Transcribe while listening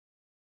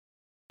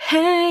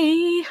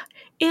Hey,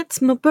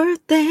 it's my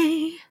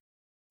birthday,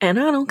 and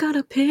I don't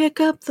gotta pick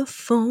up the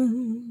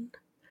phone.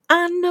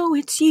 I know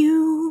it's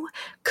you,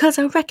 'cause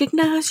I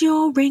recognize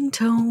your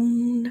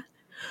ringtone.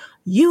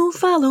 You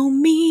follow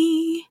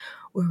me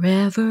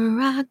wherever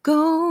I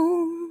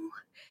go.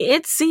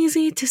 It's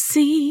easy to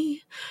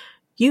see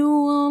you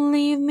won't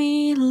leave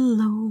me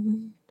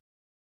alone.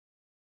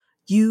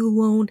 You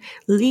won't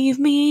leave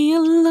me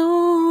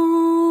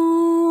alone.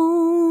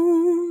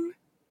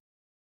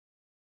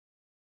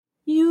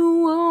 You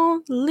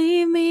won't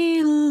leave me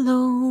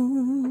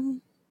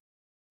alone.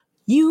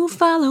 You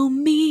follow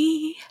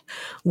me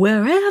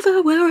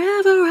wherever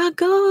I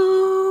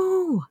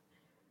go.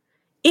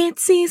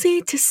 It's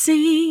easy to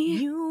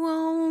see you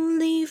won't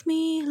leave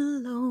me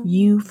alone.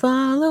 You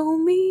follow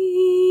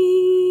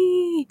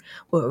me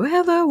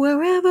wherever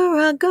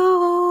I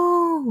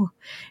go.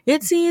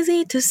 It's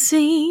easy to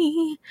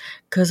see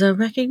 'cause I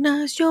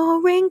recognize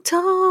your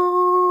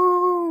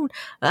ringtone.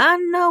 I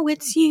know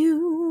it's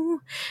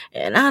you,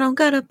 and I don't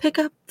gotta pick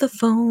up the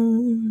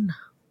phone.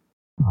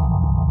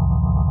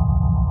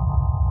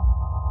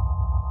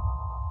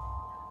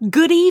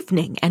 Good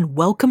evening and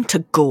welcome to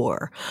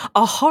Gore,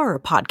 a horror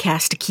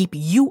podcast to keep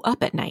you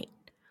up at night.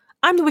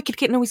 I'm the Wicked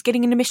Kitten always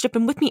getting into mischief,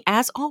 and with me,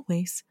 as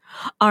always,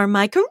 are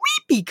my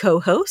creepy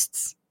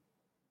co-hosts,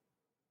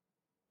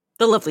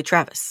 the lovely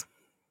Travis.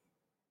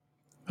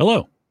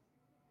 Hello.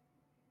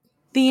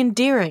 The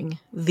endearing,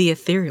 the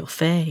ethereal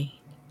Faye.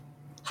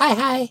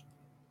 Hi.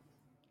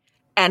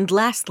 And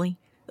lastly,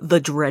 the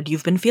dread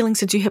you've been feeling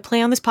since you hit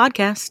play on this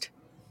podcast,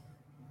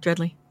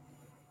 Dreadly.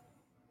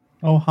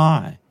 Oh,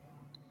 hi.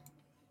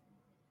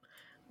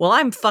 Well,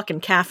 I'm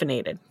fucking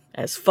caffeinated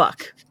as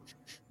fuck.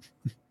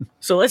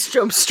 So let's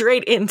jump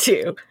straight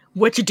into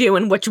what you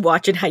doing, what you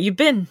watching, how you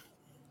been,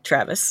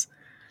 Travis.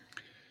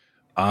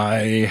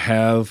 I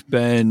have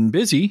been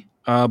busy,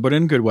 but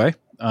in a good way.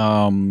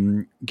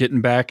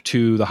 Getting back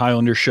to the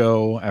Highlander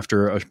show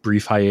after a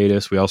brief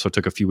hiatus. We also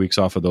took a few weeks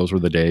off of Those Were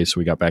the Days, so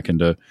we got back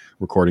into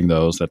recording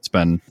those. That's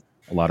been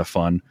a lot of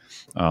fun.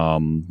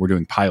 We're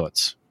doing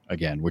pilots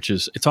again, which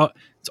is it's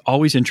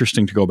always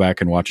interesting to go back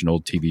and watch an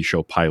old TV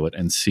show pilot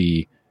and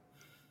see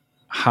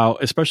how,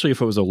 especially if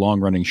it was a long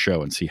running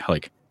show, and see how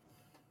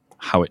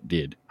it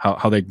did,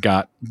 how they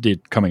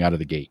did coming out of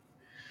the gate.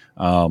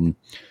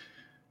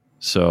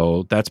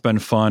 So that's been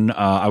fun.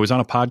 I was on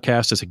a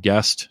podcast as a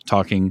guest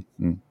talking,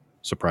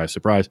 surprise,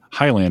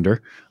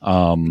 Highlander,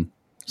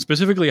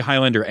 specifically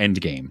Highlander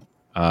Endgame,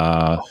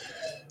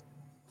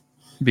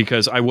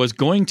 because I was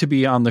going to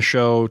be on the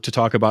show to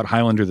talk about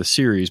Highlander the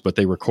series, but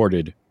they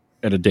recorded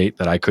at a date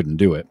that I couldn't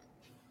do it.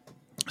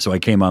 So I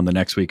came on the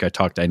next week. I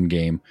talked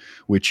Endgame,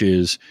 which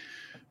is,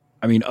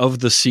 of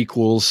the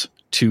sequels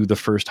to the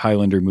first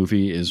Highlander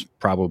movie, is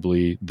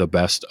probably the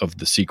best of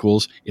the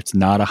sequels. It's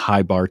not a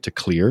high bar to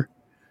clear.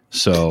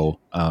 So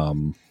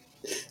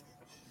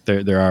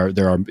there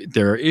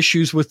are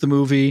issues with the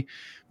movie,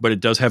 but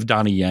it does have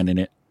Donnie Yen in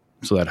it,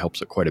 so that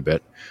helps it quite a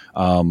bit.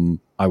 I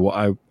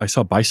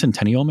saw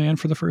Bicentennial Man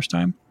for the first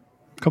time,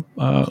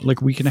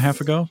 like a week and a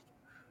half ago.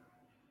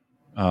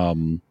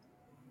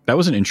 That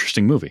was an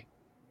interesting movie,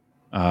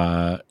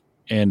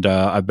 and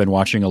I've been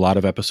watching a lot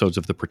of episodes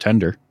of The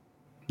Pretender,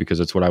 because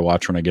it's what I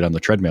watch when I get on the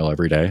treadmill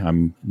every day.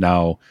 I'm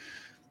now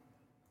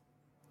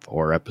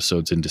 4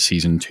 episodes into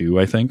season 2,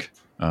 I think.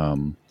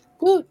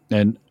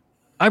 And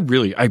I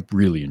really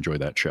enjoy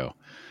that show.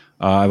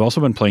 I've also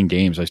been playing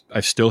games.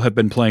 I still have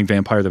been playing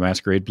Vampire the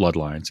Masquerade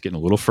Bloodlines, getting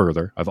a little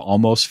further. I've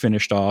almost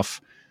finished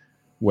off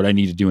what I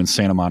need to do in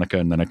Santa Monica,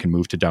 and then I can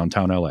move to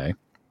downtown LA.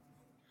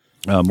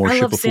 I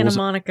love Santa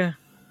Monica.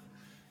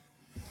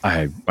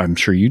 I'm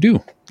sure you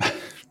do.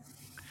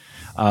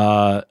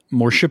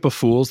 More Ship of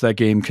Fools. That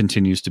game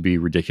continues to be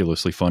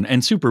ridiculously fun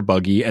and super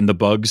buggy, and the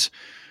bugs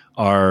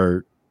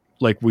are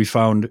like, we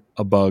found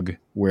a bug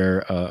where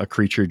a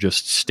creature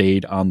just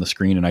stayed on the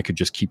screen and I could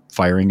just keep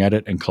firing at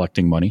it and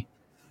collecting money.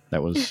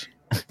 That was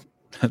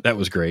that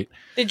was great.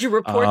 Did you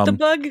report the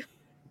bug?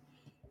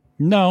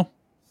 No,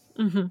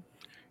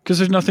 because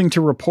there's nothing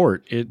to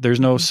report. There's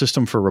no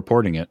system for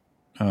reporting it.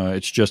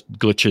 It's just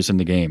glitches in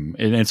the game,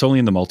 and it's only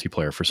in the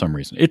multiplayer for some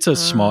reason. It's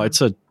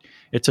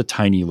a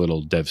tiny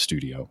little dev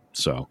studio,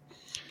 so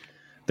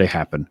they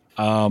happen.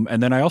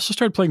 And then I also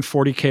started playing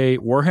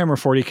Warhammer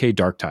 40K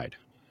Darktide,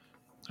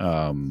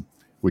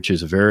 which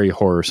is a very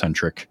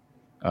horror-centric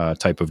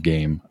type of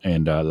game,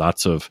 and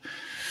lots of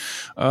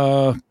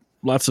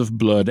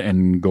blood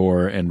and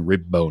gore and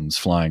rib bones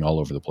flying all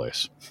over the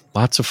place.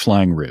 Lots of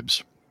flying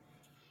ribs.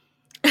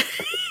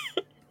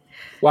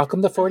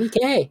 Welcome to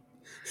 40K.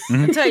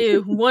 I'll tell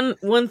you,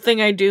 one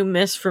thing I do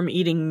miss from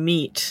eating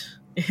meat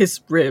is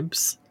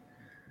ribs.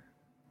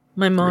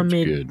 My mom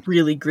made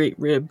really great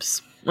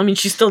ribs.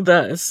 She still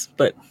does,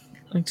 but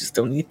I just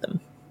don't eat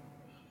them.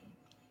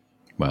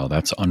 Well,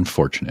 that's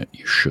unfortunate.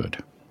 You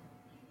should.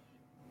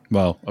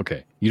 Well,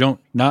 okay. You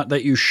don't, not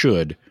that you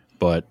should,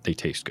 but they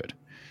taste good.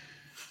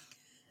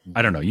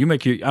 I don't know.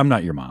 I'm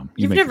not your mom.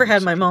 You've never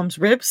had my mom's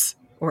ribs,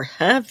 or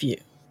have you?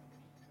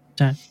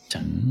 Dun,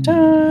 dun,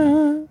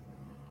 dun.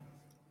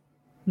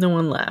 No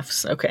one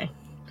laughs. Okay.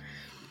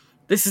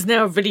 This is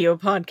now a video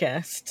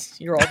podcast.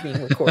 You're all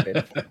being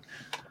recorded.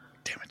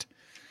 Damn it.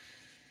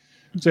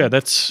 So yeah,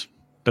 that's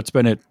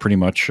been it pretty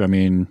much. I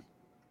mean,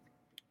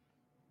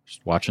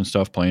 just watching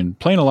stuff, playing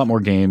a lot more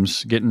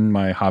games, getting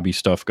my hobby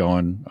stuff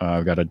going.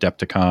 I've got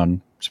Adepticon,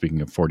 speaking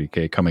of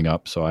 40K, coming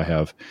up, so I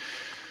have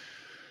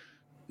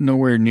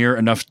nowhere near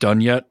enough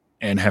done yet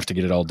and have to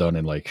get it all done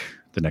in like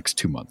the next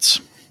 2 months.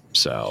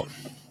 So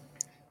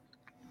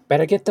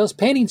better get those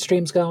painting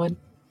streams going.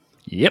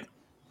 Yep.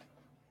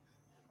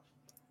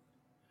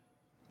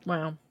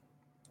 Wow.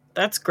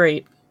 That's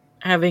great.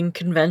 Having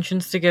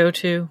conventions to go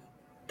to.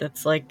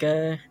 That's like,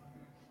 I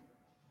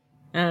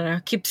don't know,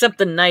 keep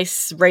something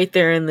nice right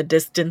there in the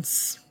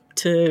distance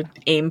to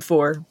aim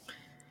for.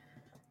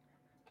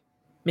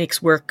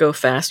 Makes work go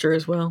faster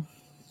as well.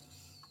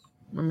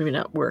 Or maybe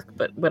not work,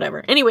 but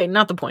whatever. Anyway,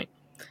 not the point.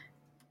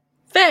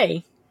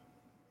 Faye,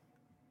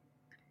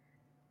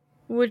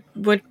 what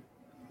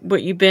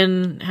you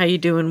been, how you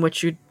doing,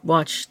 what you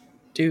watched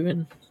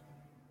doing?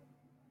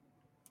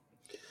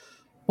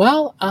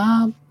 Well,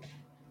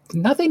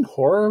 nothing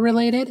horror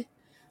related,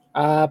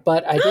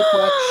 but I did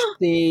watch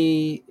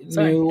the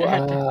new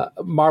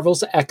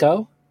Marvel's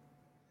Echo,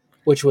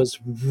 which was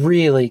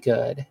really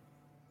good.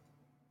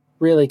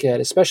 Really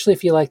good, especially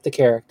if you like the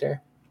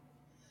character.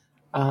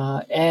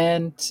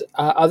 And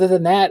other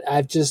than that,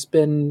 I've just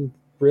been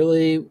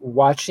really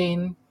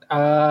watching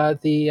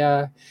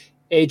the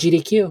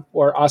AGDQ,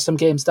 or Awesome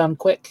Games Done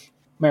Quick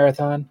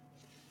marathon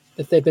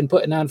that they've been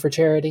putting on for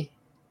charity.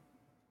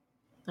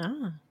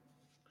 Ah.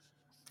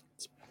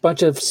 It's a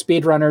bunch of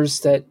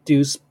speedrunners that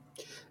do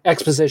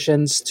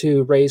expositions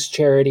to raise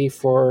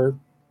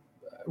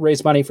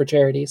money for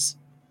charities.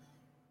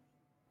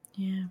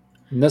 Yeah.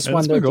 And this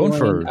one they're going doing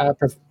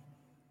for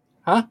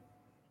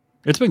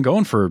It's been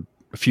going for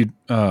a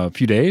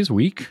few days,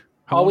 week.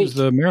 How all long week. is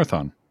the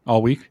marathon?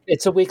 All week?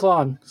 It's a week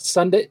long,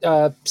 Sunday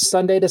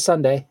to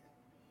Sunday.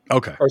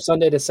 Okay. Or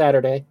Sunday to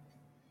Saturday.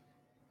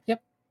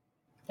 Yep.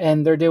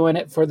 And they're doing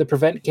it for the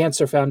Prevent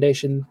Cancer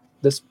Foundation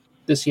this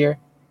year.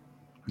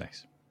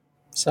 Nice.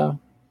 So,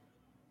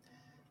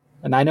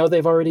 and I know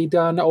they've already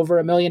done over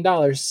 $1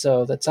 million,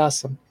 so that's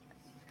awesome.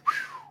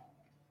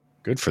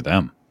 Good for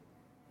them.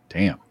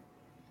 Damn.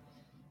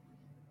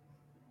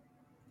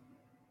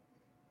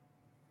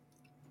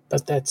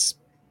 But that's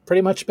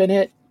pretty much been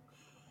it.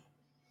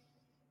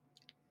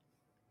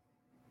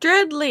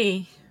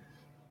 Dreadly,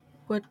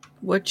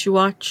 what you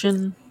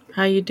watching?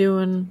 How you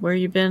doing? Where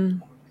you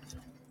been?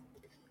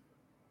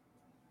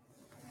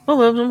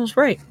 Oh, that was almost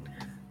right.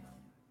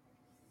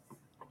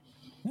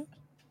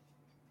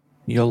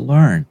 You'll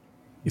learn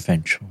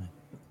eventually.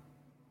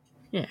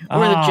 Yeah, or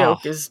the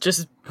joke is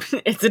just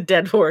it's a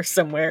dead horse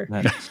somewhere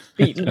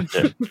beaten.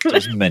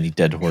 There's many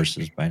dead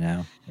horses by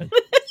now.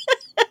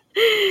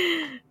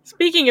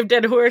 Speaking of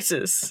dead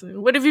horses,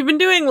 what have you been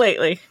doing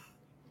lately?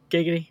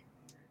 Giggity.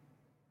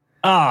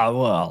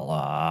 Well,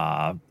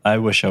 I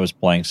wish I was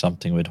playing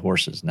something with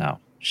horses now.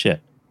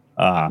 Shit.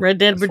 Red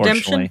Dead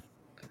Redemption?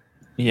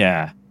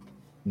 Yeah.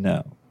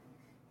 No.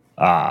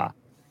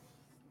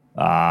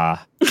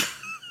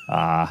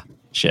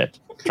 Shit.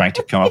 Trying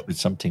to come up with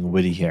something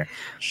witty here.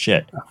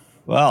 Shit.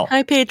 Well,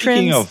 hi,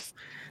 patrons.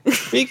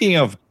 Speaking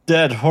of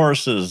dead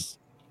horses,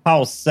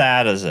 how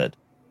sad is it?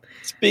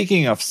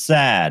 Speaking of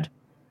sad,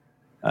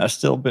 I've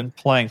still been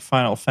playing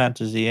Final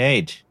Fantasy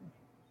VIII.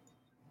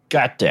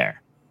 Got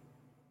there.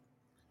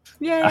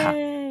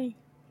 Yay!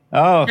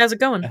 Oh, how's it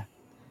going?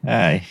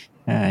 Hi.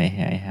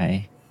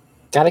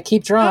 Gotta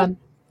keep drawing.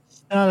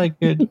 It's not a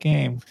good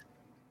game.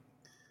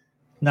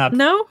 Not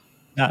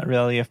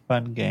really a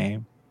fun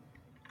game.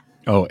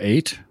 Oh,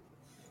 8?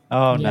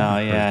 Oh, no,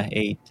 yeah,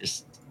 8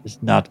 is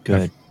not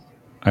good.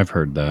 I've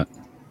heard that.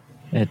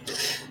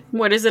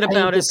 What is it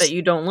about it that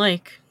you don't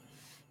like?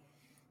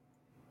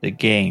 The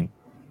game.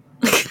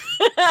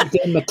 The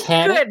game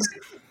mechanics.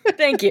 Good.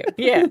 Thank you.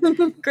 Yeah,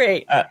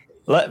 great.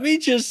 Let me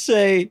just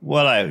say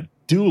what I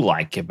do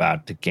like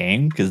about the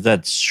game, because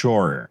that's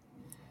shorter.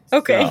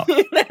 Okay,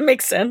 so, that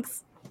makes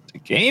sense. The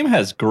game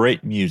has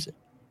great music.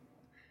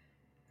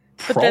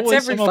 But probably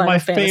that's every Final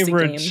Fantasy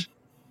game.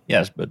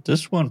 Yes, but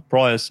this one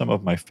probably has some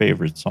of my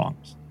favorite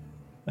songs.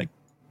 Like,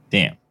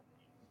 damn.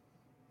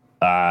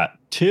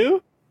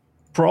 2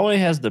 probably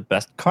has the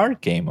best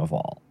card game of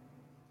all.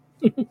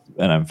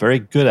 And I'm very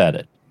good at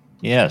it.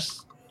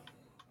 Yes.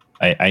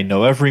 I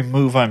know every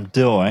move I'm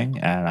doing,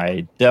 and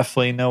I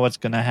definitely know what's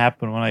going to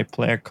happen when I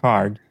play a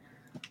card.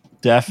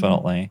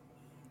 Definitely.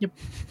 Yep.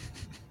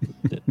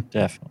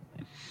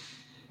 Definitely.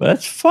 But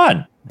it's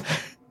fun.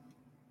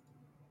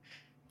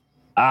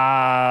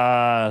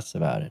 That's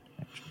about it,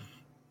 actually.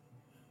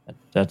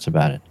 That's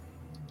about it.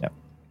 Yep.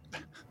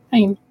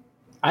 I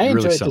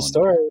enjoyed the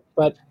story,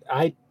 but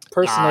I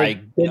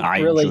personally didn't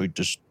really enjoyed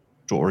the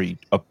story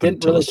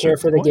didn't really care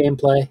for the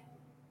gameplay.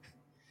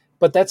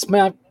 But that's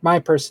my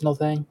personal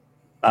thing.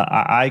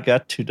 I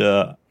got to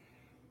the...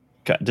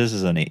 This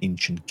is an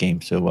ancient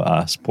game,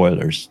 so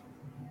spoilers.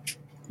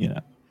 You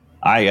know.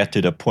 I got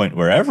to the point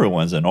where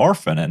everyone's an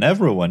orphan and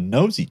everyone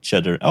knows each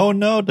other. Oh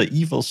no, the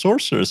evil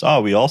sorceress.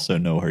 Oh, we also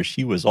know her.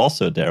 She was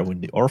also there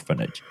in the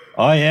orphanage.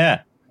 Oh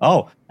yeah.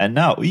 Oh, and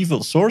now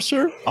evil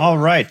sorcerer? All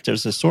right,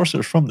 there's a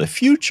sorcerer from the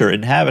future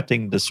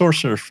inhabiting the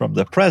sorcerer from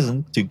the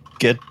present to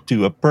get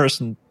to a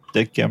person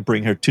that can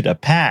bring her to the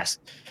past.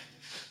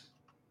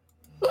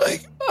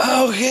 Like,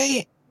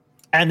 okay.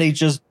 And they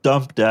just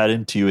dump that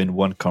into you in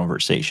one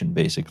conversation,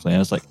 basically.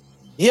 And it's like,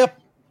 yep,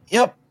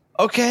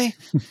 okay,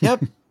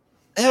 yep.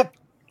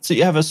 So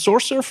you have a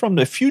sorcerer from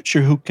the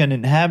future who can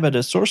inhabit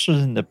a sorcerer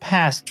in the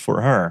past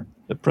for her,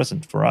 the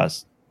present for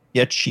us.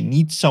 Yet she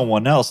needs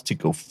someone else to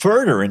go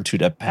further into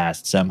the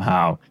past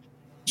somehow.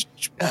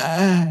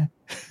 And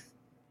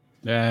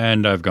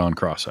I've gone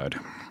cross-eyed.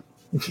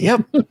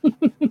 Yep. I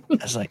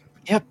was like,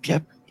 yep.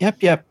 And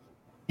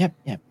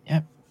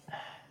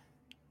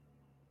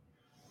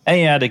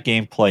yeah, the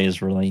gameplay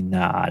is really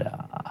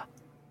not...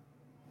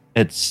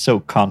 it's so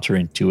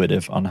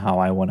counterintuitive on how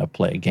I want to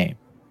play a game.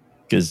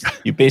 Because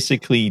you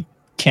basically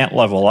can't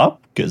level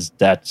up, because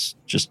that's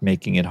just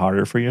making it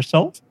harder for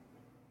yourself.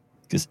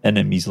 Because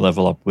enemies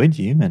level up with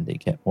you, and they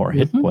get more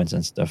hit points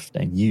and stuff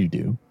than you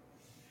do.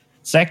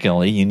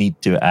 Secondly, you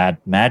need to add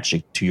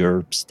magic to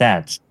your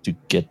stats to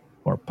get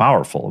more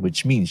powerful,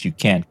 which means you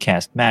can't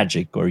cast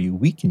magic or you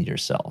weaken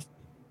yourself.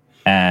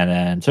 And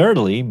then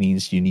thirdly,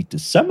 means you need to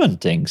summon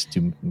things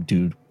to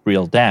do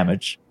real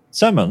damage.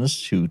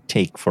 Summons who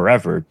take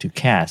forever to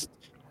cast.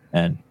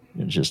 And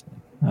you're just,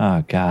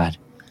 oh God.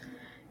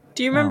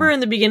 Do you remember in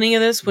the beginning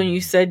of this when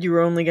you said you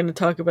were only going to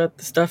talk about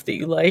the stuff that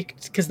you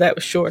liked because that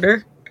was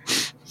shorter?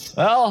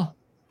 Well,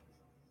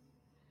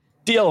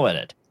 deal with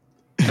it.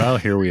 Well,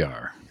 here we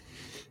are.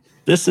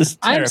 This is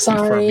therapy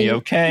for me,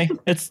 okay?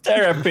 It's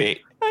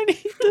therapy. I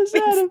need this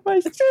out of my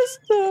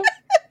system.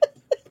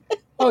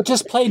 Oh,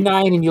 just play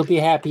 9 and you'll be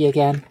happy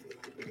again.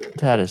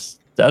 That is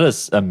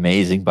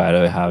amazing, by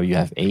the way, how you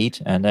have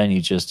 8, and then you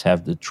just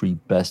have the 3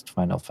 best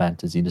Final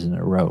Fantasies in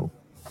a row,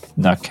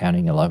 not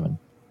counting 11.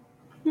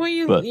 Well,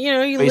 you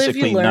basically live,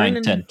 you learn.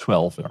 9, 10,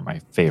 12 are my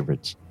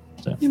favorites.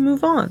 So. You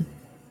move on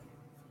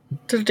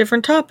to a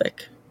different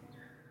topic.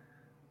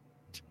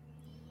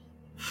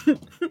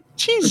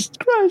 Jesus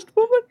Christ,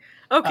 woman.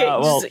 Okay,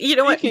 you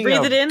know what?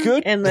 Breathe it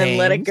in and then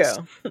let it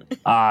go.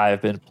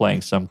 I've been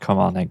playing some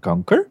Command and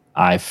Conquer.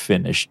 I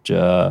finished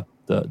the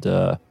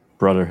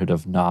Brotherhood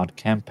of Nod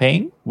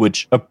campaign,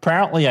 which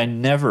apparently I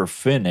never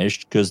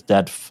finished because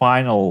that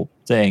final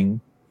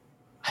thing,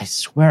 I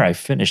swear I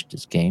finished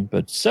this game,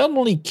 but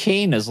suddenly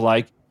Kane is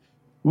like,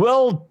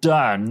 well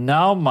done.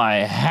 Now my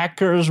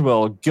hackers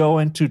will go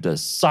into the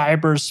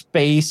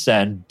cyberspace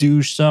and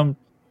do some.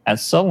 And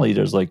suddenly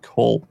there's like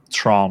whole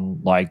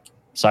Tron like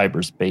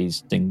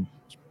cyberspace thing.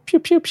 Pew,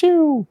 pew,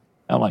 pew.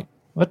 I'm like,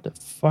 what the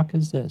fuck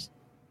is this?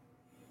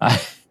 I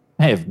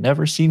have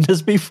never seen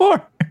this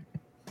before.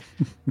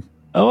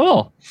 Oh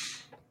well.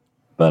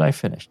 But I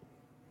finished.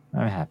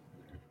 I'm happy.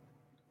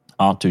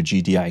 On to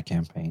GDI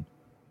campaign.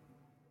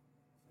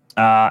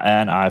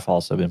 And I've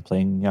also been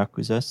playing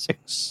Yakuza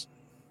 6.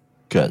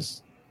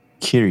 Because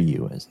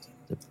Kiryu is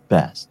the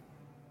best.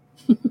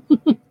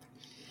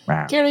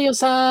 Wow.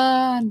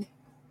 Kiryu-san!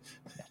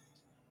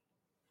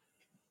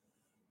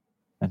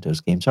 And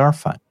those games are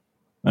fun.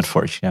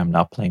 Unfortunately, I'm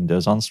not playing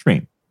those on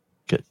stream.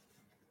 Good.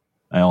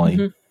 I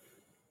only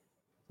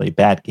play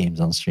bad games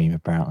on stream,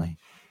 apparently.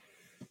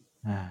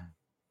 If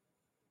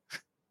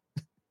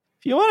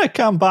you want to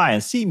come by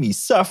and see me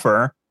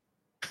suffer.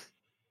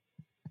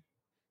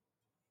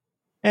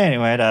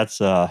 Anyway, that's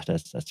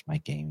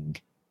my gaming.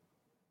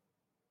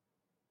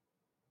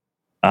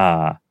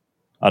 Other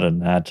than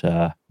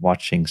that,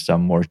 watching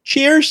some more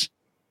Cheers.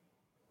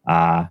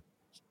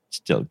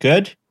 Still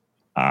good.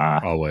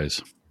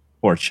 Always.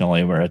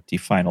 Fortunately, we're at the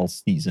final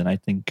season, I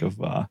think, of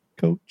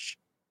Coach.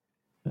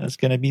 That's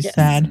going to be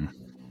sad.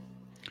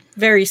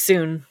 Very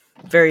soon.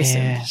 Very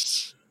soon.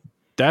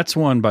 That's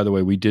one, by the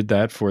way, we did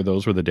that for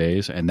Those Were the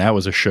Days, and that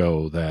was a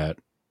show that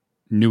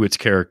knew its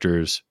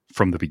characters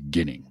from the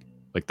beginning.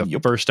 Like the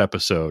first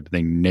episode,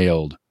 they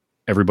nailed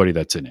everybody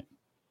that's in it.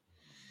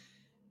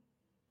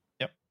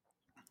 Yep.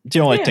 The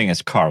only thing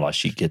is Carla.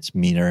 She gets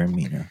meaner and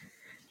meaner.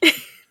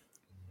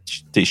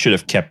 They should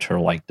have kept her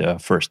like the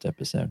first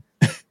episode.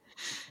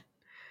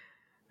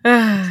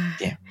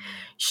 Yeah.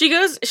 She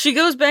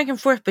goes back and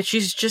forth, but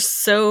she's just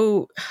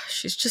so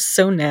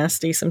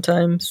nasty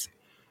sometimes.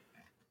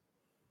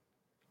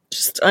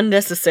 Just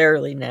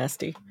unnecessarily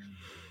nasty.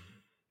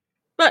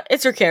 But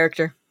it's her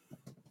character.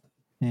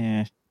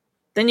 Yeah.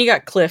 Then you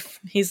got Cliff.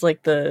 He's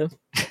like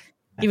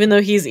even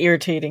though he's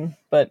irritating,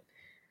 but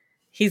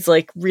he's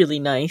like really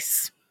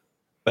nice.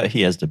 But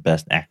he has the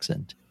best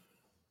accent.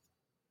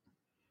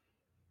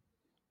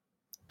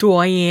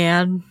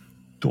 Doyen.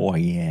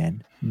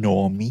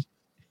 Normie.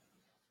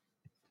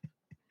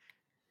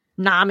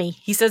 Nami.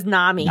 He says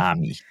Nami.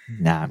 Nami.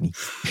 Nami.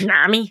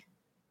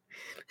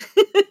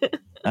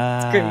 It's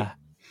great.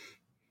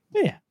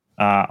 Yeah.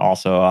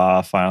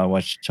 Also, finally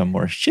watched some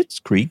more Schitt's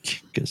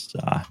Creek because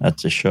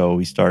that's a show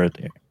we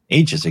started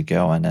ages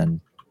ago and then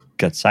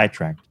got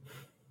sidetracked.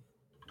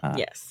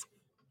 Yes.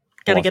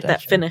 Gotta get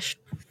that finished.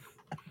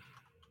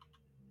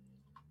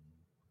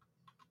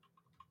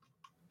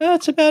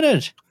 That's about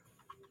it.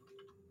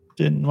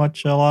 Didn't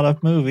watch a lot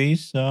of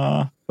movies,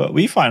 but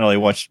we finally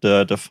watched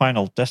the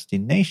Final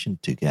Destination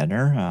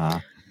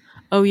together.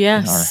 Oh,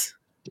 yes.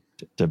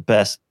 The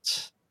best.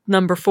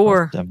 Number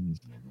 4. Them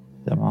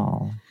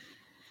all.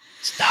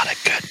 It's not a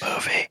good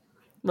movie.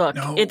 Look,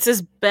 It's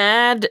as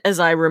bad as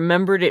I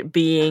remembered it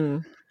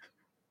being,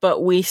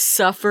 but we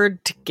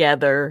suffered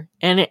together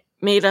and it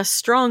made us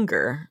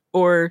stronger.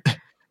 Or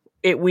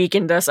it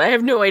weakened us. I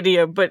have no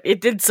idea, but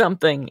it did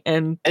something.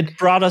 And it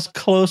brought us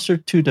closer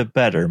to the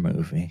better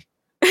movie.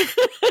 I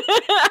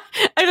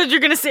thought you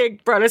were going to say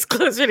it brought us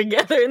closer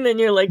together, and then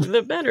you're like,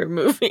 the better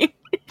movie.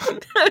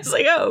 I was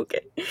like, oh, okay.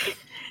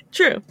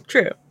 True.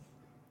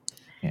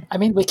 Yeah. I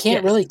mean, we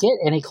can't really get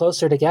any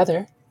closer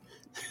together.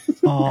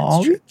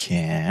 Oh, we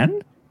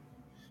can.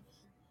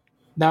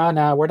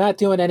 No, we're not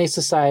doing any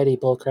society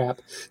bullcrap.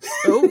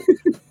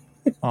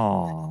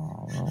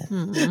 Oh.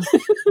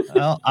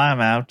 Well, I'm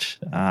out.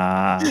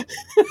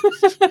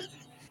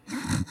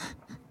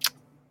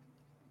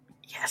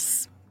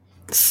 Yes.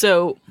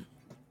 So,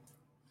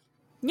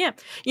 yeah.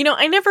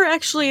 I never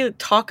actually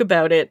talk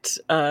about it.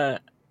 I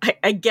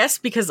guess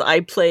because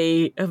I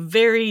play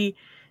the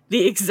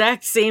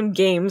exact same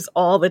games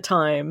all the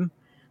time.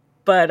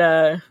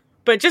 But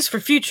just for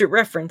future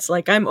reference,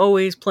 like, I'm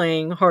always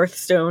playing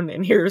Hearthstone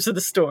and Heroes of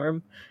the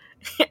Storm,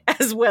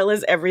 as well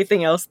as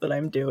everything else that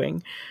I'm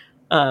doing.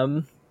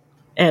 And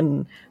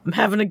I'm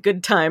having a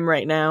good time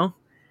right now.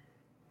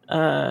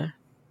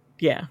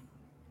 Yeah.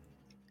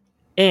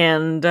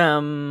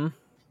 And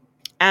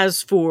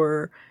as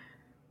for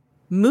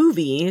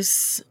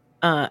movies,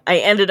 I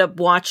ended up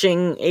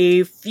watching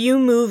a few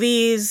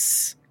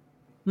movies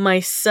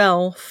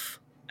myself.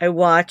 I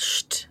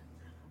watched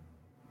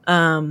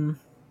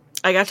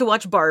I got to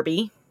watch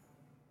Barbie.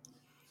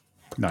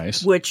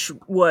 Nice. Which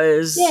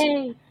was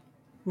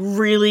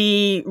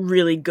really,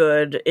 really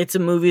good. It's a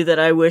movie that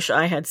I wish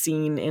I had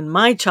seen in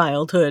my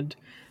childhood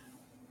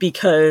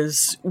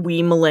because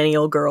we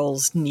millennial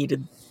girls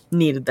needed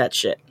that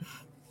shit.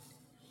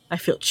 I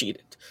feel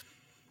cheated.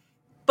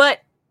 But,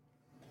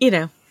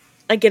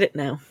 I get it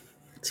now.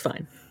 It's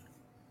fine.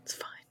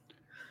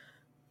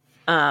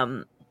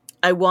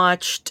 I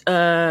watched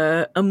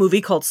a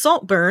movie called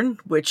Saltburn,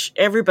 which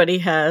everybody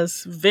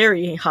has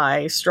very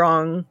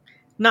strong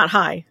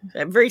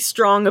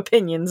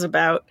opinions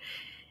about.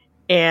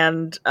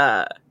 And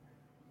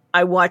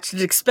I watched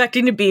it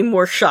expecting to be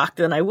more shocked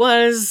than I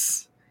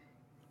was.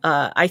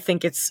 I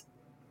think it's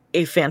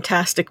a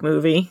fantastic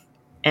movie,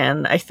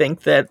 and I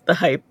think that the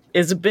hype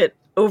is a bit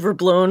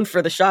overblown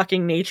for the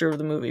shocking nature of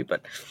the movie,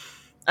 but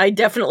I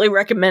definitely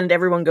recommend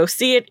everyone go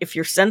see it. If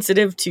you're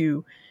sensitive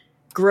to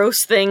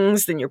gross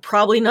things, then you're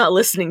probably not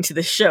listening to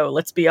this show,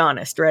 let's be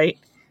honest, right?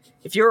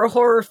 If you're a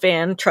horror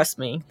fan, trust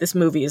me, this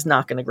movie is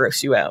not going to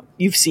gross you out.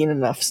 You've seen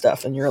enough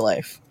stuff in your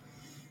life.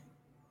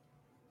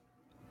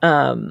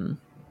 And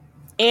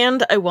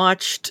I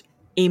watched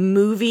a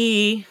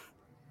movie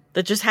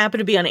that just happened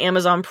to be on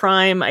Amazon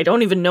Prime. I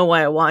don't even know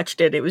why I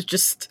watched it. It was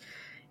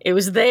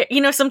there.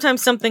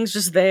 Sometimes something's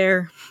just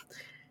there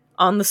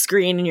on the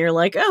screen and you're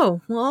like,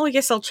 oh, well, I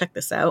guess I'll check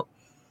this out.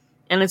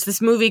 And it's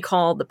this movie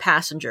called The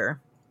Passenger.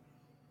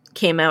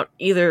 Came out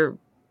either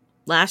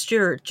last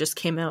year or just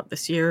came out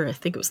this year. I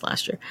think it was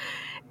last year.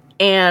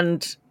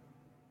 And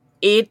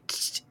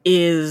it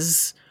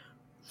is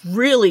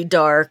really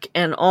dark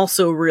and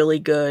also really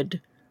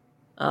good.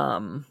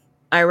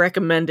 I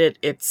recommend it.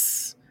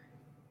 It's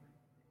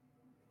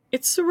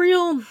a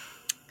real...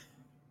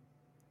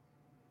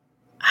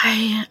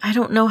 I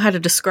don't know how to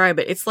describe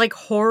it. It's like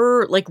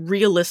horror, like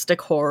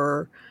realistic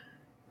horror,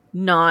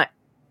 not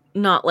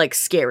like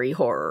scary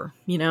horror,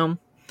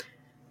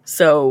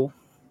 So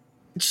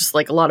it's just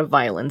like a lot of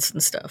violence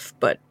and stuff.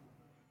 But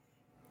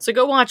so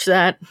go watch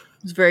that.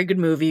 It's a very good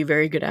movie,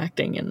 very good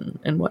acting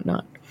and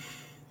whatnot.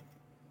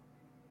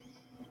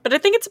 But I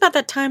think it's about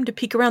that time to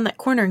peek around that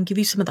corner and give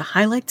you some of the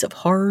highlights of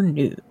horror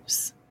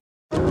news.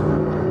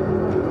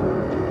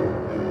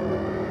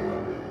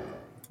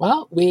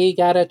 Well, we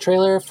got a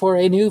trailer for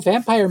a new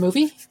vampire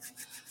movie.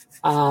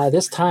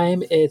 This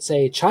time it's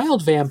a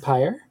child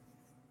vampire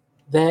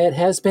that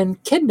has been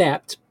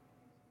kidnapped.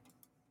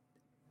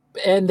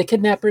 And the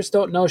kidnappers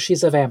don't know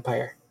she's a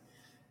vampire.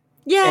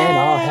 Yay! And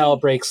all hell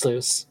breaks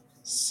loose.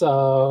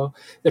 So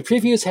the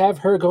previews have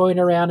her going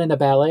around in a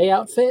ballet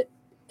outfit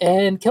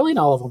and killing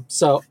all of them.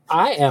 So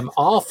I am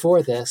all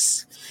for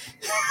this.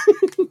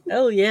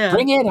 Hell yeah.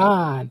 Bring it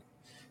on.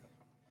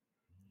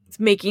 It's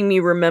making me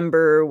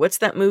remember, what's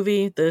that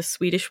movie? The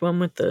Swedish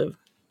one with the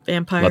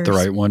vampires? Let the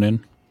Right One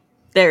In.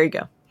 There you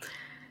go.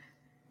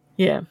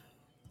 Yeah.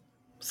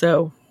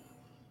 So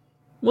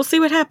we'll see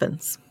what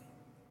happens.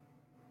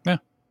 Yeah.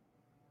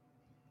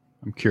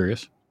 I'm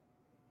curious.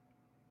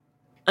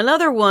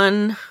 Another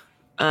one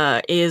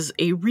is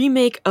a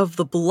remake of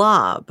The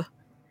Blob.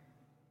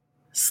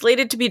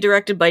 Slated to be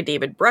directed by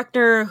David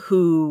Bruckner,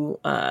 who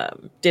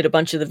did a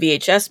bunch of the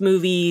VHS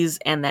movies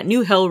and that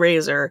new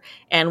Hellraiser,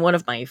 and one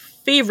of my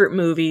favorite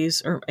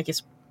movies, or I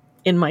guess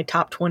in my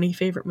top 20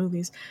 favorite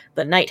movies,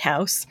 The Night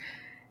House.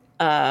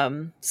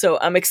 So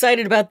I'm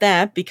excited about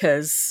that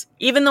because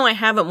even though I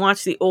haven't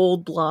watched the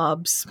old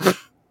Blobs,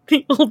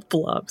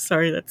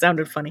 sorry, that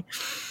sounded funny,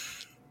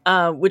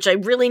 which I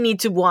really need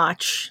to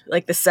watch,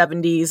 like the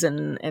 70s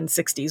and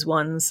 60s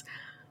ones.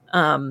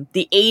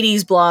 The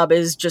 80s Blob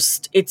is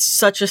just, it's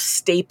such a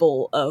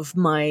staple of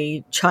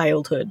my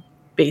childhood,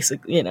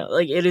 basically,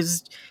 like it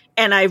is.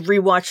 And I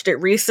rewatched it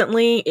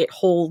recently. It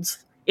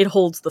holds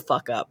the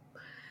fuck up.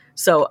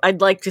 So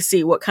I'd like to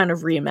see what kind of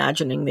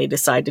reimagining they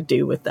decide to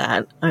do with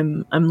that.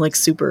 I'm like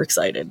super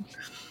excited.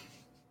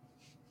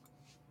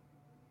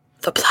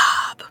 The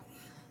Blob.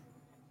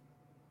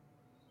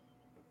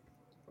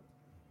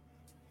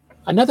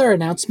 Another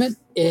announcement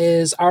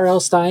is R.L.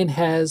 Stine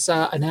has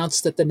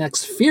announced that the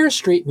next Fear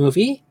Street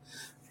movie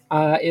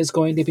is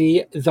going to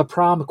be The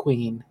Prom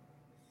Queen.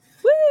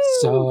 Woo!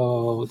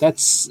 So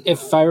that's,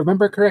 if I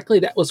remember correctly,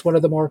 that was one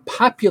of the more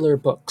popular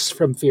books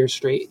from Fear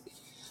Street.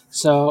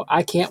 So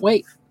I can't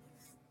wait.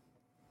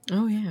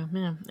 Oh yeah,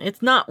 man.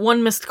 It's not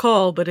One Missed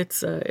Call, but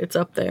it's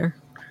up there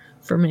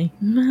for me.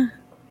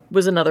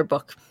 Was another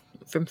book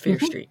from Fear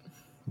Street.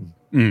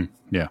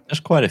 Yeah. There's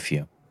quite a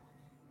few.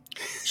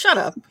 Shut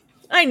up.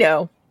 I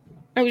know.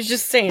 I was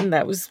just saying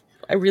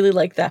I really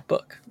like that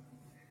book.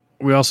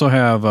 We also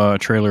have a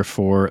trailer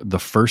for The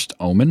First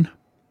Omen.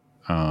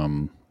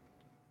 It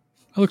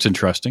looks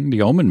interesting.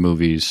 The Omen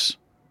movies,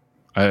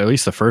 at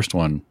least the first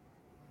one,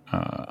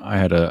 I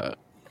had a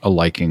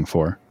liking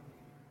for.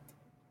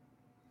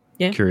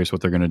 Yeah. Curious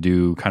what they're going to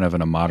do kind of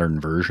in a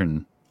modern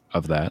version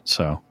of that.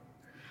 So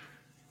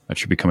that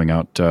should be coming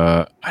out.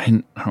 I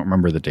don't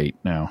remember the date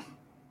now.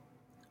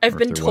 I've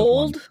been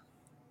told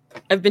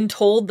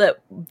that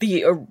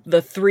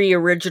the 3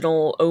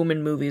 original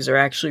Omen movies are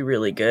actually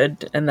really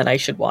good and that I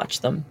should watch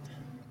them.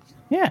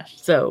 Yeah.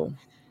 So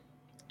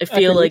I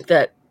feel like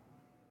that.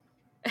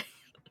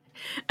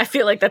 I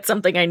feel like that's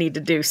something I need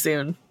to do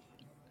soon.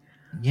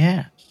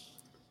 Yeah.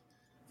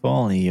 If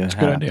only you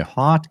had a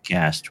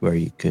podcast where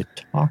you could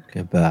talk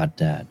about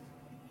that.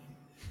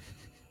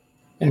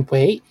 And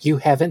wait, you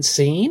haven't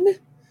seen?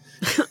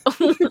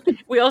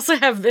 We also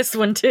have this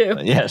one too.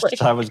 Yes,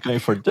 I was going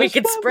for this. We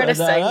could spread a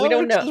site. We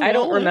don't know. I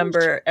don't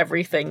remember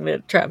everything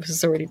that Travis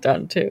has already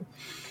done too.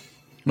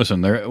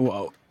 Listen,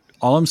 all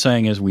I'm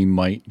saying is we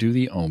might do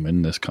The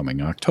Omen this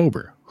coming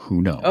October.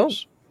 Who knows? Oh.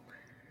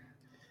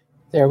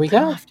 There we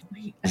go.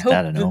 I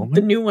hope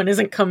the new one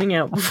isn't coming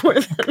out before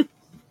then.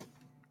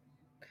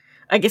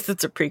 I guess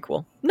it's a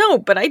prequel. No,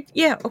 but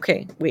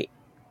okay, wait.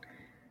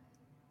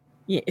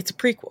 Yeah, it's a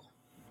prequel,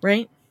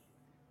 right?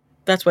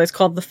 That's why it's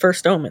called The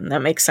First Omen.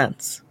 That makes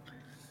sense.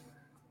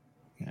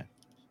 Yeah.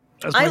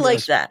 I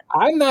like that.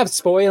 I'm not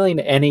spoiling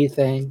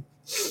anything.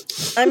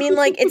 I mean,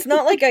 like, it's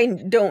not like I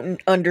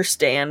don't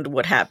understand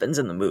what happens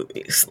in the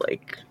movies.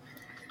 Like,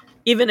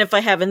 even if I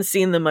haven't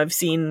seen them, I've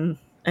seen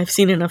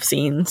enough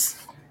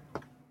scenes.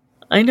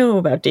 I know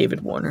about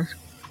David Warner.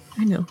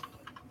 I know.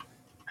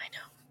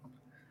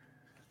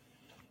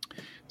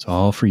 It's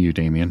all for you,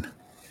 Damien.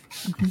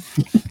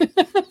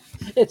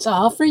 It's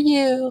all for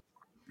you.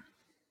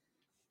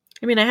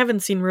 I mean, I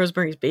haven't seen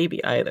Rosemary's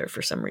Baby either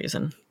for some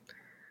reason.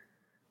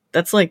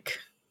 That's like,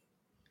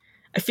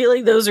 I feel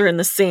like those are in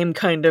the same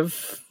kind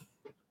of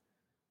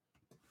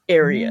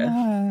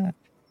area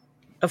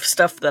of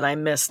stuff that I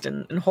missed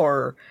in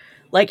horror.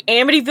 Like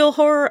Amityville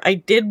Horror, I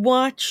did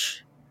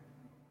watch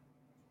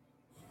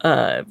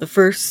the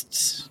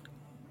first,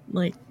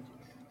 3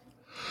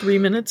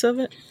 minutes of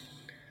it.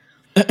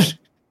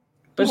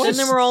 But then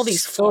there were all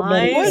these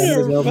flies.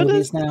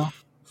 Movies now.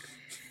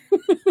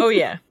 Oh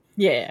yeah.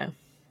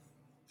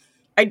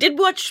 I did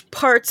watch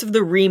parts of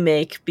the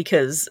remake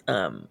because,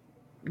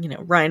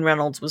 Ryan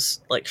Reynolds was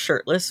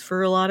shirtless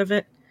for a lot of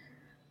it.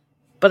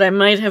 But I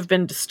might have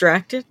been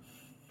distracted.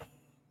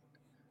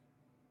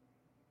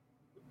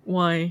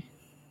 Why?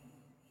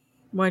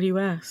 Why do you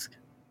ask?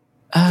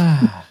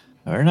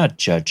 We're not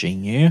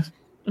judging you.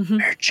 Mm-hmm.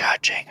 We're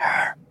judging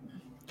her.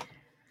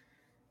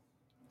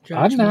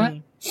 I'm not.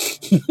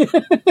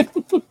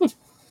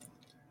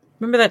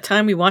 Remember that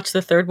time we watched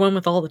the third one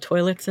with all the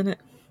toilets in it?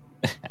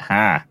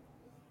 Ha!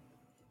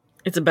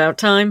 It's about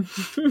time.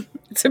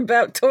 It's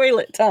about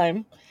toilet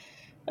time.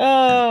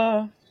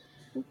 That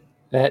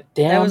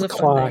damn was a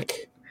clock.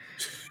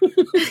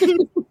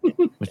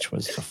 Which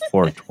was the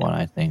fourth one,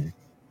 I think.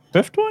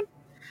 Fifth one?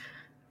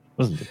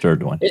 Wasn't the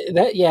third one?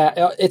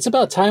 It's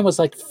About Time was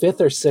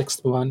fifth or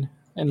sixth one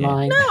in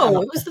line.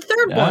 No, it was the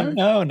third one.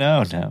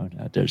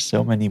 No. There's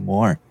so many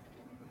more.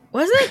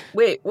 Was it?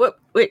 Wait, what?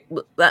 Wait,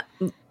 that.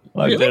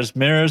 Really? There's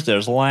mirrors,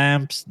 there's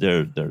lamps,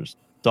 there's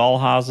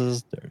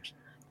dollhouses,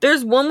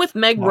 There's one with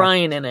Meg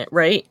Ryan in it,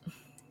 right?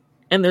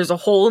 And there's a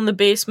hole in the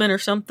basement or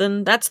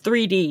something. That's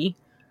 3D.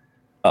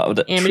 Oh,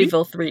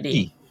 Amityville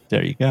 3D.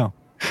 There you go.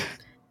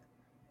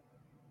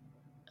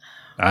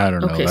 I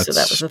don't know. Okay, so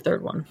that was the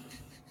third one.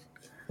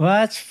 Well,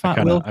 that's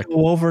fine. We'll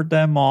go over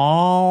them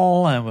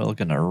all, and we're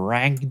going to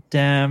rank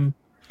them.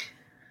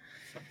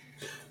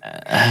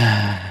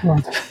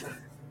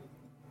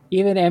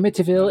 Even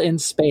Amityville in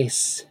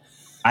space.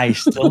 I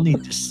still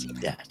need to see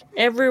that.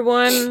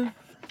 Everyone,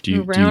 Do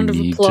you round of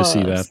need applause. to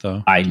see that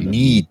though? I Do you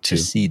need to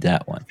see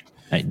that one.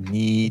 I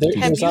need There- to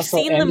have There's see you also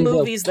seen the Amityville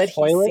movies that he's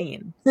Toilet.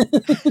 seen?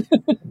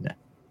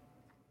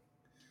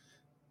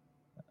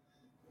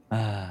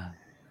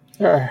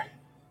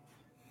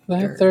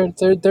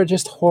 They're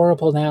just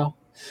horrible now.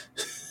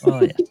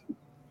 Oh, yeah.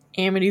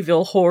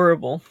 Amityville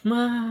horrible.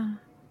 Ah.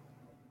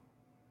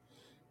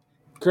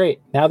 Great.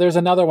 Now there's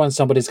another one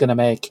somebody's going to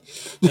make.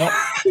 Don't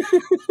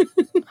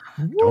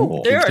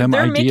Whoa. give them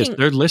They're ideas. making-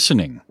 They're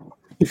listening.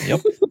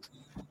 Yep.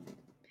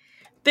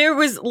 There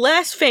was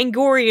last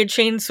Fangoria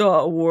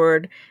Chainsaw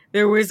Award.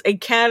 There was a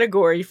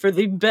category for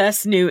the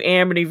best new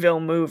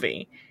Amityville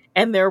movie,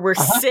 and there were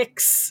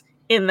 6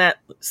 in that.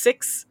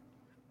 6,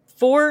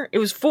 4. It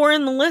was 4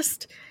 in the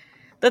list.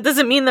 That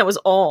doesn't mean that was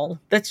all.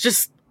 That's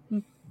just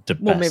The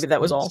well, best maybe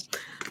that was all.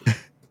 ones.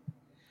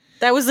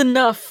 That was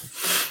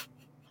enough.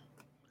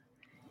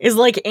 Is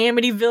like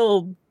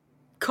Amityville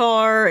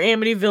car,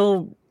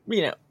 Amityville,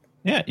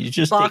 Yeah, you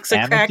just Box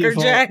take of Cracker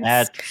Amityville, Jacks.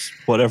 add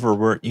whatever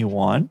word you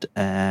want,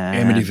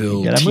 and you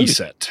Amityville get a tea movie.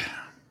 set.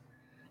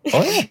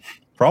 Oh yeah,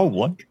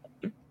 probably.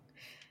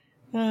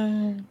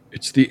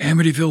 It's the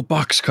Amityville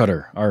box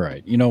cutter. All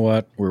right. You know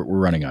what? We're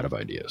running out of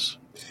ideas.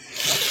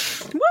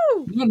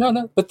 Woo!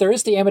 No. But there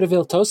is the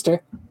Amityville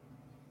toaster.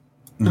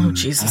 Oh,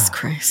 Jesus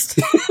Christ.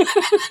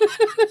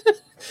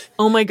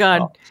 Oh my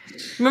God.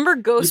 Remember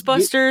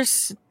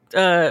Ghostbusters?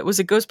 Was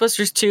it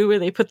Ghostbusters 2 where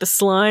they put the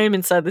slime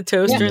inside the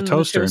toaster In the and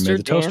toaster and made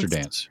the toaster danced?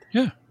 dance.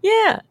 Yeah.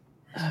 Yeah.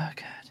 Oh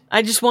god.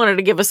 I just wanted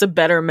to give us a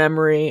better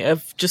memory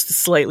of just a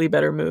slightly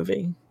better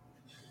movie.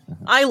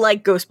 I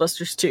like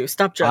Ghostbusters 2.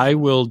 Stop judging. I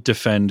will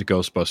defend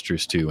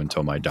Ghostbusters 2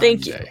 until my dying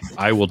Thank you. day.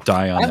 I will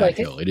die on I that like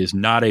it. hill. It is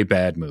not a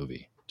bad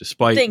movie,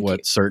 despite Thank what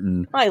you.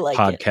 certain I like it.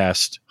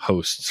 podcast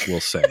hosts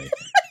will say.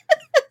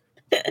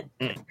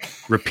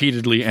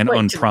 Repeatedly and Right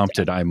to the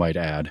unprompted, I might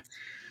add.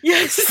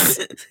 Yes.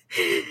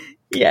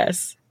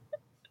 Yes.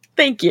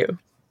 Thank you.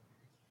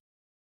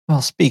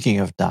 Well, speaking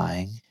of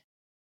dying,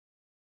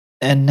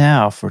 and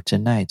now for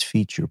tonight's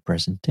feature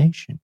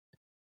presentation.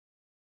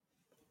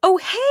 Oh,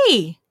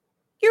 hey.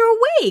 You're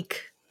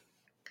awake.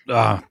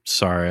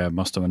 Sorry, I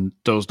must have been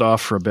dozed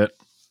off for a bit.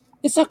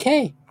 It's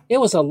okay. It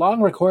was a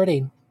long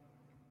recording.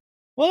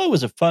 Well, it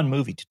was a fun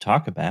movie to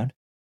talk about.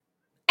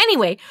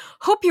 Anyway,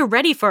 hope you're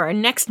ready for our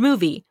next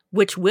movie,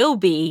 which will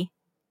be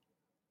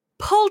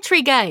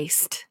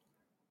Poultrygeist.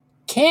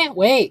 Can't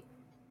wait.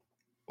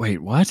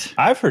 Wait, what?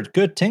 I've heard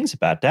good things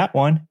about that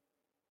one.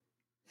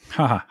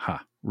 Ha ha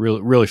ha.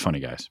 Really, really funny,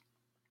 guys.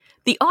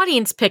 The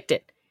audience picked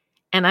it,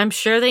 and I'm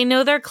sure they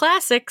know their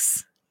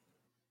classics.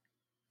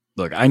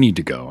 Look, I need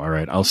to go. All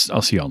right. I'll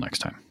see y'all next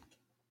time.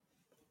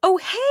 Oh,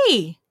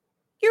 hey.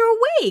 You're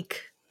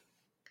awake.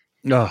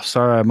 Oh,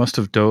 sorry. I must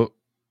have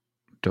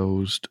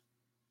dozed.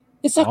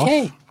 It's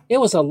okay. Off? It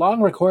was a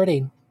long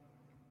recording.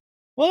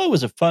 Well, it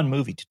was a fun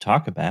movie to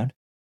talk about.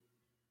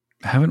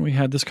 Haven't we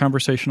had this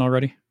conversation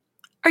already?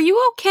 Are you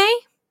okay?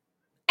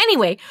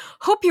 Anyway,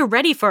 hope you're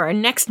ready for our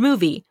next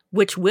movie,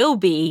 which will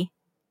be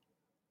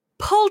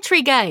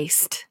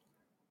Poultrygeist.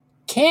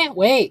 Can't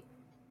wait.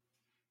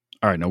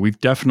 All right. No, we've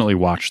definitely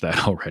watched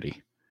that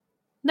already.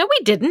 No, we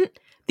didn't.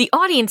 The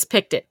audience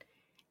picked it,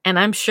 and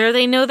I'm sure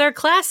they know their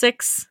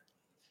classics.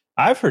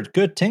 I've heard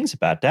good things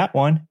about that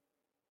one.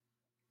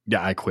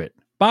 Yeah, I quit.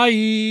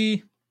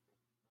 Bye.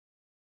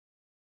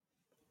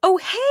 Oh,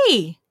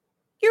 hey.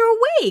 You're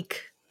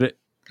awake.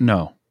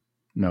 No,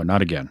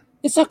 not again.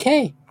 It's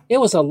okay. It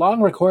was a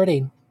long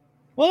recording.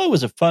 Well, it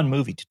was a fun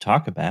movie to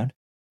talk about.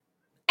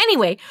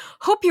 Anyway,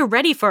 hope you're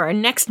ready for our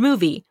next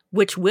movie,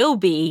 which will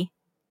be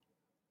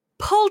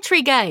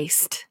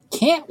Poultrygeist.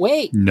 Can't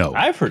wait. No.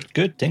 I've heard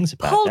good things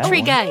about that one.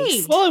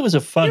 Poultrygeist. Well, it was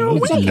a fun You're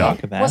movie to awake. talk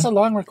It about. was a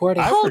long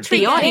recording. I've heard Poultry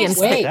good things audience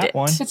about picked that it.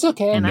 one. It's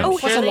okay. And I'm No. It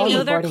was sure a they long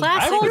know their recording.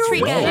 classics. I've heard Poultrygeist.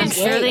 good I'm things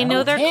sure they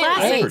know their Can't wait. I've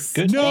heard classics.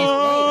 good things about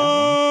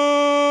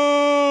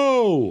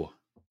No.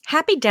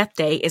 Happy Death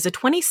Day is a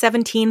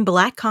 2017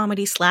 black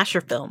comedy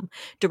slasher film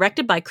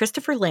directed by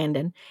Christopher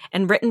Landon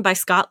and written by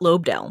Scott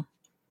Lobdell,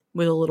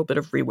 with a little bit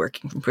of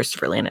reworking from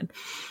Christopher Landon.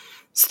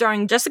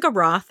 Starring Jessica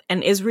Roth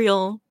and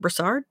Israel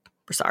Broussard.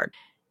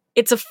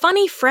 It's a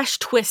funny, fresh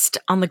twist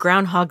on the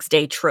Groundhog's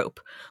Day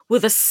trope,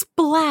 with a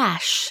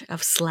splash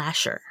of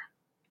slasher.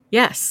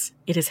 Yes,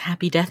 it is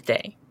Happy Death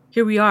Day.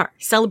 Here we are,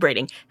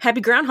 celebrating. Happy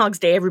Groundhog's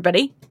Day,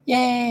 everybody.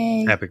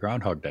 Yay. Happy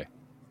Groundhog Day.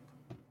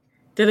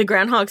 Did the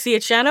groundhog see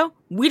its shadow?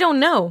 We don't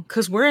know,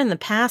 because we're in the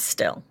past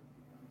still.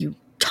 You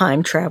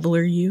time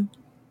traveler, you.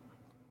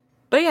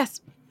 But yes,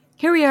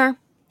 here we are.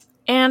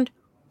 And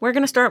we're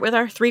going to start with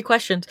our 3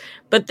 questions.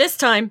 But this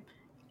time,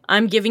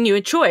 I'm giving you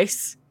a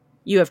choice.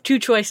 You have 2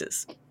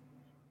 choices.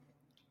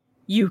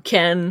 You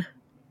can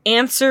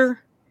answer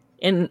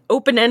an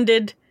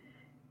open-ended,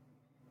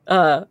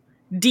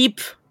 deep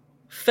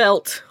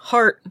felt,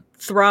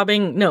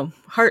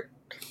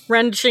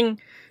 heart-wrenching,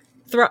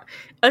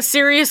 a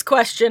serious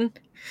question.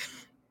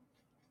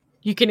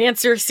 You can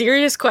answer a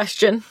serious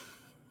question.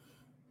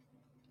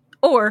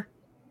 Or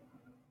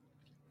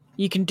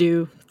you can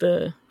do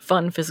the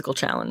fun physical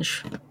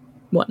challenge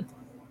one.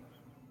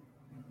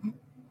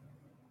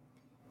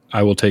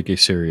 I will take a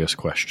serious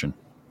question.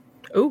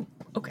 Oh,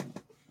 okay.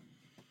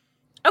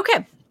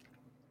 Okay.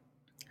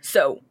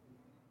 So,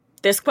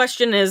 this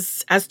question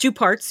has 2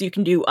 parts. You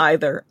can do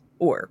either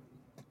or.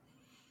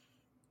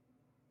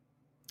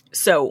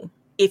 So,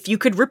 if you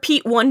could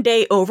repeat one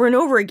day over and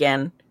over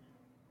again,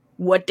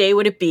 what day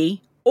would it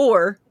be?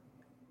 Or,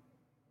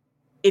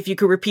 if you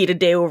could repeat a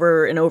day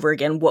over and over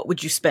again, what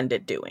would you spend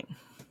it doing?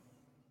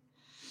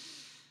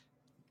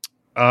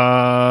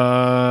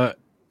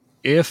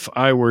 If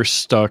I were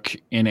stuck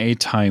in a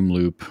time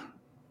loop,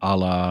 a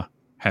la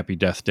Happy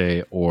Death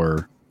Day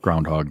or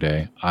Groundhog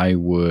Day, I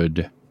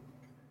would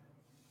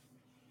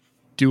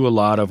do a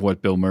lot of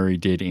what Bill Murray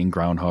did in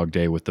Groundhog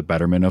Day with the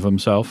betterment of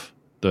himself.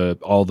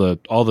 All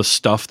the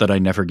stuff that I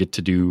never get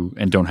to do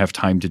and don't have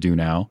time to do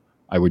now,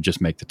 I would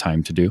just make the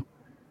time to do.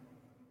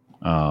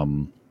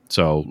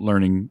 So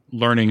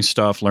learning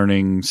stuff,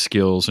 learning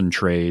skills and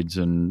trades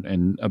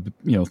and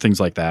things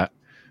like that.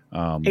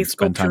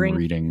 Spend time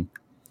reading.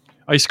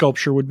 Ice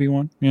sculpture would be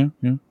one. Yeah.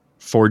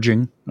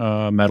 Forging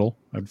metal.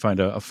 I'd find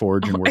a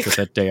forge and work at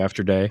that day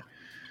after day.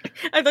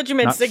 I thought you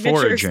meant not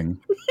signatures. Foraging.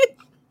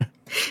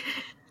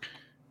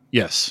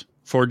 Yes,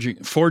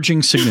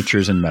 forging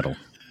signatures in metal.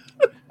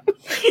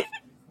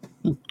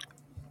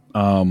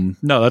 No,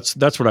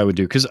 that's what I would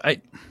do, because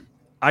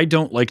I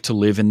don't like to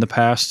live in the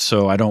past,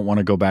 so I don't want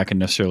to go back and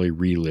necessarily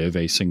relive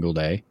a single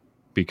day,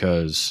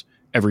 because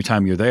every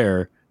time you're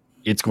there,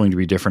 it's going to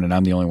be different, and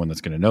I'm the only one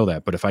that's going to know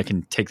that. But if I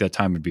can take that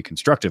time and be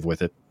constructive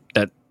with it,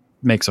 that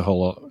makes a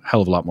hell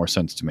of a lot more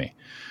sense to me.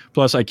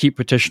 Plus, I keep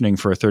petitioning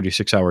for a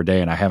 36-hour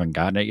day, and I haven't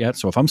gotten it yet.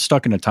 So if I'm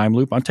stuck in a time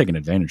loop, I'm taking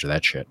advantage of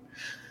that shit.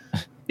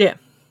 Yeah.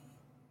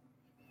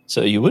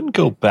 So you wouldn't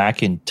go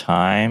back in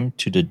time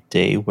to the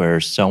day where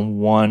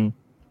someone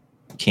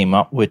came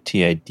up with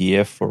the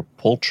idea for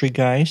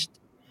Poultrygeist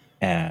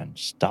and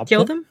stopped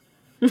Kill them?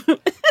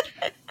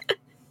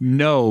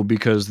 No,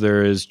 because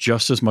there is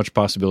just as much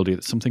possibility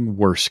that something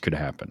worse could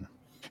happen.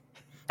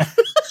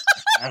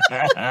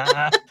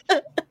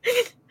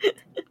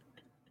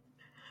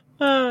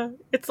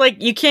 It's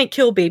like you can't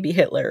kill baby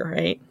Hitler,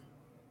 right?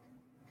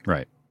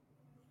 Right.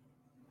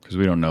 Because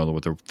we don't know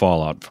what the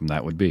fallout from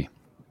that would be.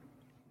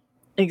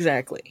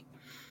 Exactly.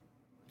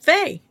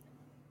 Faye,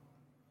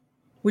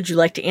 would you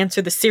like to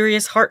answer the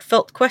serious,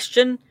 heartfelt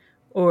question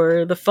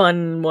or the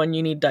fun one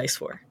you need dice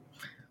for?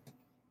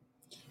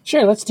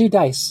 Sure, let's do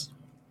dice.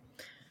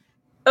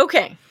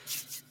 Okay.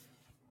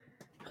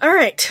 All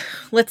right.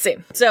 Let's see.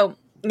 So,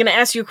 I'm going to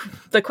ask you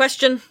the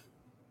question.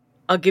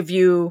 I'll give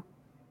you...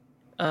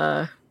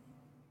 Wait.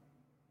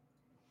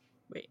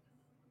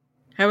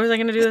 How was I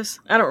going to do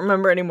this? I don't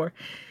remember anymore.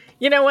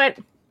 You know what?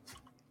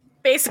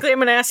 Basically, I'm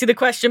going to ask you the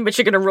question, but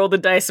you're going to roll the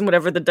dice, and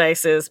whatever the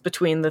dice is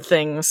between the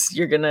things,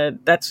 you're going to...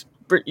 That's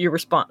your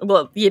response.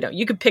 Well,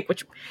 you can pick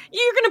which...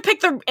 You're going to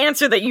pick the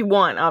answer that you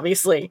want,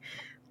 obviously.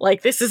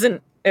 Like, this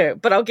isn't...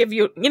 but I'll give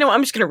you...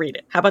 I'm just going to read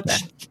it. How about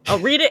that? I'll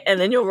read it, and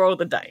then you'll roll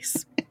the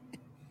dice.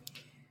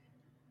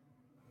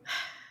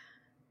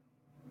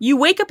 You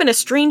wake up in a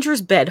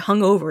stranger's bed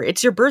hungover.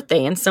 It's your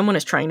birthday, and someone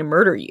is trying to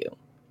murder you.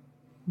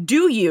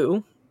 Do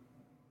you...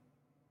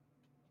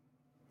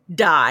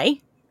 die?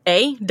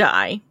 A,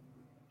 die.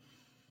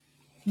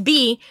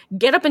 B,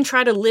 get up and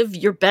try to live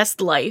your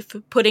best life,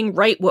 putting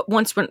right what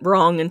once went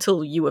wrong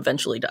until you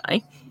eventually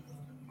die.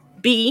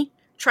 B,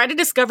 try to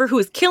discover who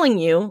is killing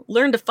you,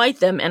 learn to fight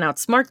them and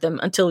outsmart them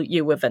until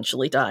you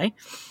eventually die.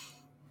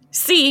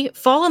 C,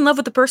 fall in love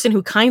with the person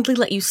who kindly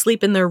let you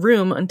sleep in their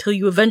room until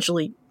you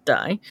eventually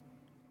die.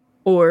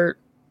 Or,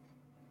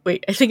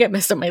 wait, I think I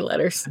messed up my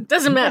letters.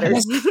 Doesn't matter.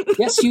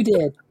 Yes, you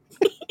did.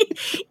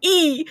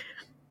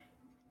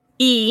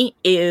 E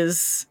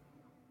is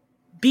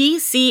B,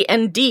 C,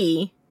 and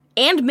D,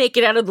 and make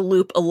it out of the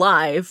loop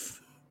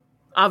alive.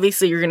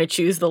 Obviously, you're going to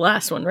choose the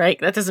last one, right?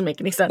 That doesn't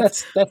make any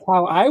sense. That's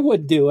how I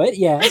would do it,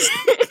 yes.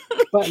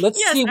 But let's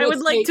see what I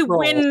would like to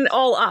win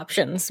all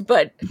options,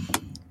 but...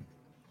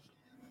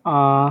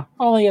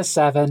 only a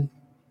 7.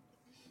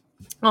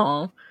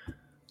 Oh.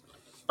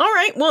 All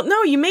right, well,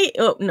 no, you may...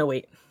 Oh, no,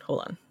 wait.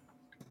 Hold on.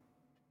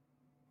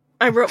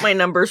 I wrote my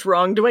numbers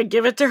wrong. Do I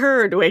give it to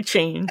her, or do I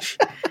change?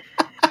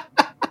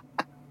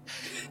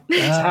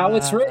 That's how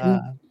it's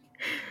written.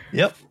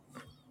 Yep.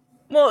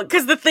 Well,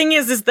 because the thing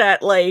is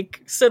that,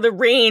 so the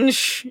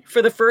range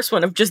for the first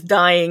one of just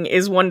dying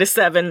is 1 to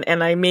 7,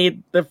 and I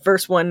made the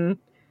first one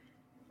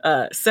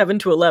 7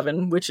 to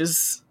 11, which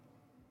is...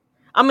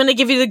 I'm going to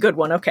give you the good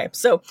one. Okay,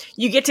 so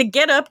you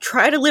get up,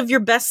 try to live your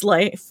best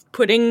life,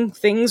 putting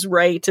things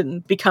right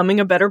and becoming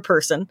a better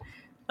person,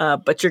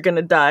 but you're going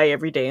to die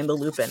every day in the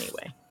loop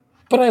anyway.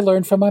 But I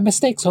learned from my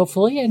mistakes,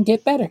 hopefully, and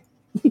get better.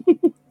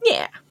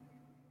 Yeah.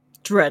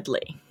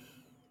 Dreadly.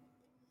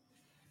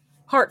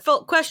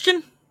 Heartfelt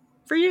question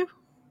for you?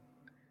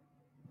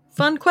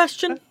 Fun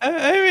question?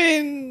 I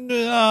mean,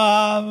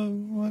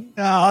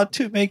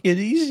 to make it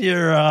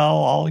easier,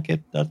 I'll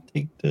take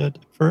the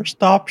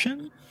first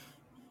option.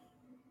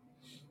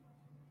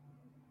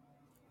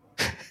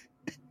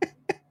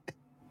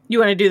 You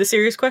want to do the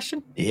serious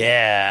question?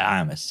 Yeah,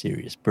 I'm a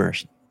serious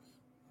person.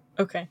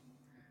 Okay.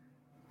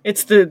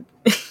 It's the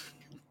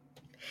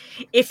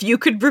if you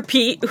could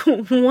repeat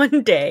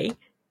one day,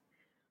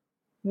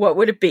 what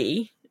would it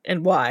be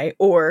and why?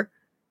 Or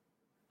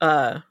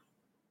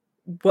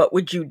what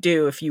would you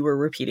do if you were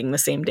repeating the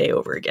same day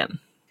over again?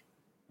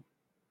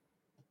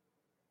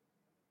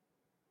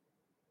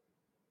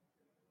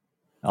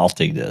 I'll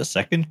take the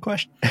second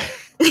question.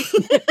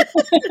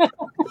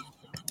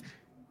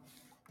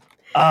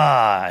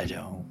 I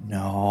don't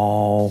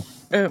know.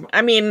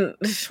 I mean,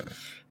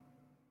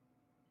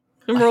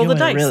 roll the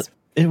dice.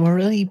 It would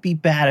really be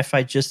bad if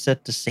I just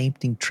said the same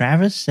thing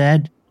Travis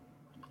said.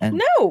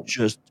 And no.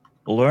 Just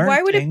learn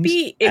Why would things it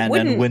be? It and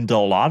wouldn't. Then win the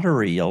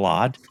lottery a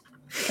lot.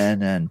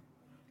 And then.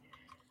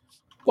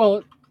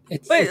 Well,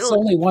 it's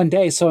only one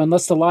day, so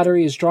unless the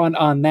lottery is drawn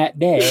on that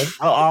day.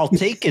 I'll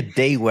take a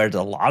day where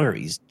the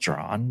lottery's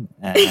drawn.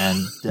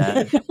 And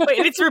but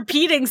it's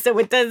repeating, so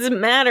it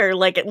doesn't matter.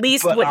 Like, at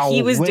least what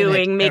he was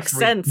doing makes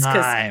sense,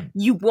 because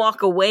you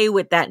walk away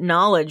with that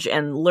knowledge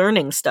and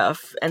learning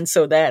stuff. And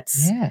so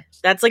that's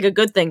like a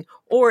good thing.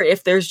 Or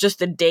if there's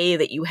just a day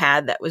that you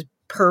had that was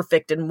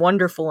perfect and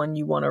wonderful and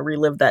you want to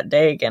relive that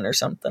day again or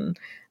something.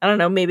 I don't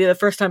know, maybe the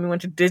first time you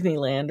went to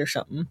Disneyland or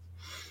something.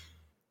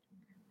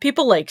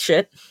 People like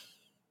shit.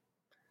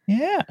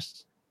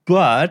 Yes.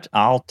 But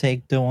I'll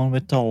take the one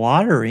with the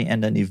lottery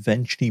and then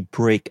eventually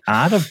break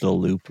out of the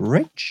loop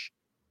rich.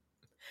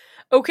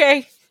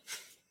 Okay.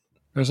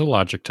 There's a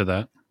logic to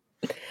that.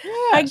 Yes.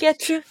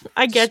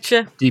 I get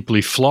you.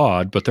 Deeply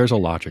flawed, but there's a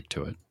logic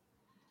to it.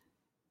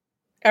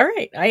 All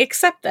right. I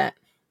accept that.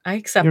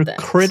 Your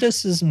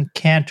criticism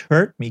can't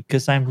hurt me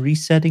because I'm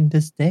resetting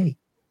this day.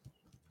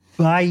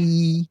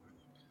 Bye.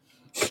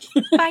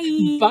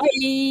 Bye.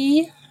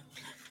 Bye.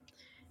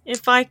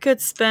 If I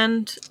could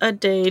spend a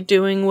day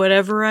doing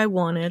whatever I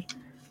wanted,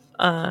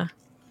 I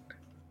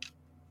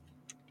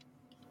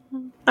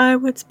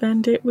would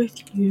spend it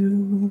with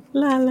you.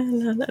 La la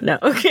la la. No,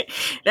 okay.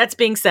 That's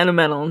being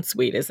sentimental and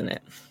sweet, isn't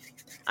it?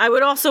 I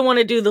would also want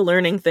to do the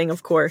learning thing,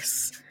 of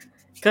course.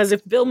 Because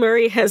if Bill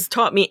Murray has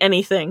taught me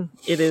anything,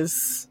 it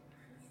is,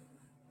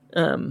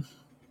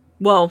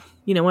 well,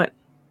 you know what?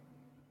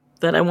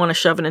 That I want to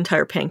shove an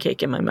entire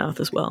pancake in my mouth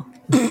as well.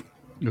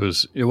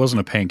 It wasn't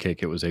a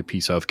pancake, it was a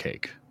piece of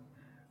cake.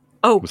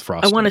 Oh, with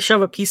frosting. I want to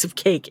shove a piece of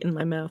cake in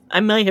my mouth. I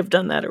might have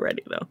done that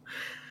already, though.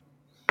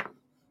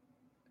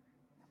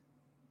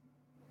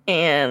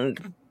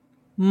 And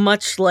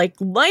much like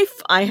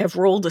life, I have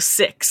rolled a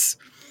 6.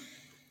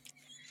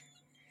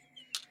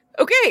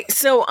 Okay,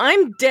 so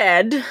I'm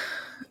dead.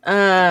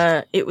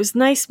 It was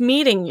nice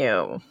meeting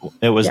you.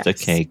 It was the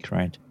cake,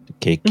 right? The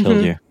cake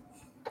killed you.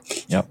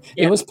 Yep.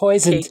 It was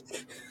poisoned.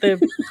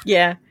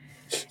 Yeah.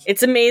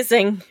 It's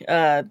amazing.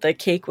 The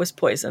cake was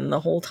poisoned the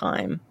whole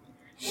time.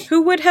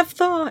 Who would have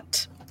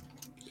thought?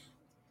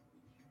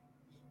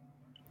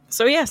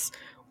 So yes,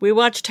 we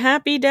watched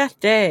Happy Death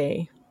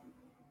Day.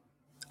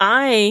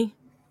 I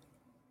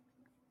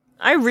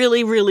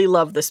really, really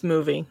love this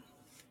movie.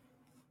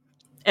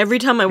 Every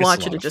time I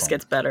watch it, it just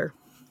gets better.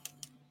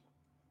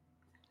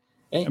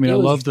 I mean, I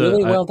love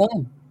really well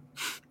done.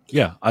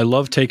 Yeah, I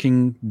love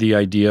taking the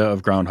idea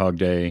of Groundhog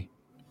Day,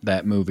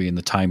 that movie, and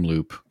the time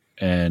loop,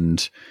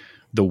 and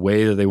the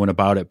way that they went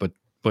about it, but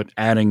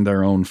adding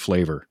their own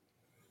flavor,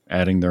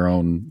 adding their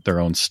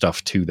own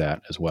stuff to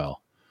that as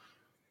well.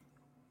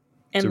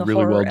 And it's a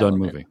really well done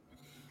movie.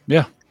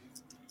 Yeah,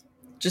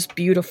 just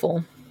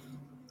beautiful.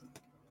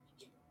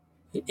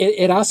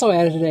 It also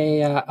added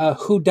a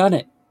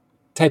whodunit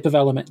type of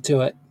element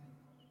to it.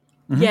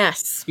 Mm-hmm.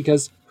 Yes,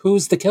 because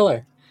who's the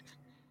killer?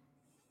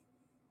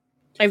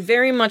 I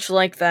very much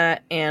like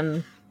that,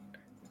 and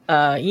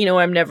I'm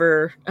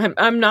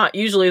not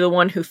usually the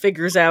one who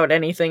figures out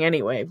anything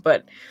anyway,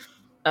 but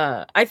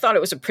I thought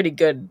it was a pretty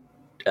good,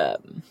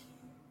 who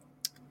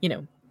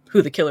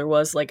the killer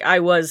was. Like, I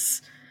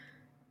was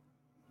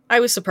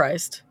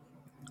surprised.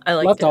 I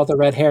loved all the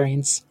red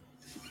herrings.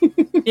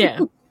 Yeah,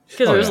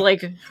 because it was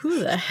like, who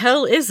the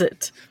hell is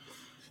it?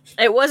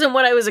 It wasn't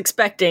what I was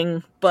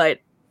expecting, but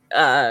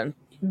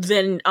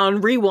then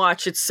on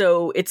rewatch,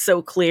 it's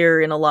so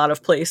clear in a lot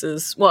of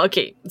places. Well,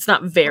 okay, it's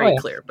not very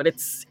clear, but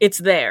it's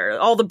there.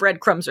 All the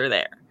breadcrumbs are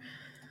there.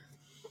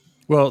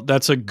 Well,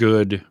 that's a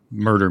good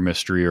murder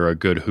mystery, or a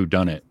good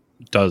whodunit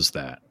does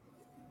that.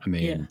 I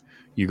mean,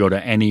 you go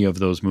to any of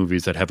those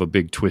movies that have a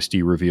big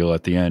twisty reveal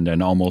at the end,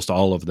 and almost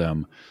all of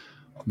them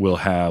will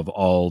have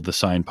all the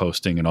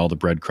signposting and all the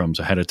breadcrumbs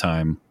ahead of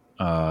time.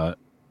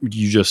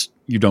 You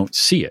don't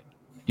see it.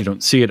 You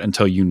don't see it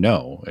until you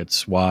know.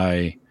 It's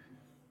why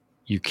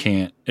you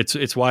can't.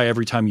 It's why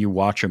every time you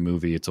watch a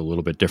movie, it's a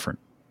little bit different,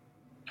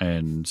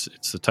 and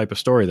it's the type of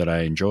story that I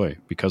enjoy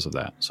because of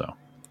that. So,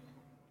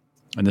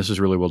 and this is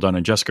really well done.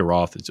 And Jessica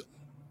Roth is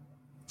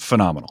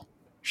phenomenal.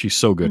 She's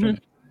so good in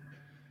it.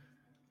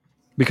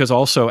 Because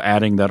also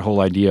adding that whole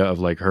idea of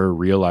like her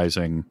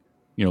realizing,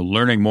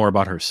 learning more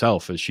about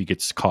herself as she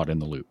gets caught in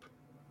the loop,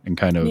 and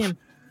kind of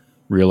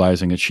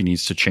realizing that she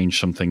needs to change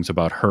some things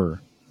about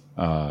her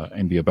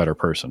and be a better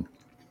person.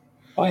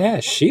 Oh yeah,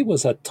 she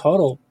was a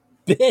total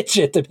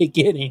bitch at the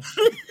beginning.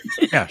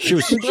 Yeah, she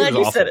was. I'm glad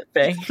you said it,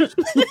 Faye.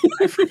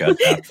 I forgot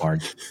that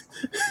part.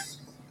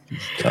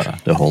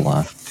 The whole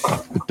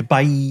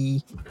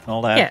goodbye,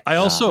 all that.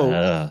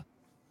 Yeah.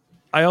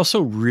 I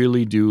also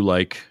really do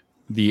like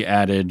the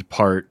added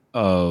part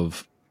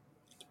of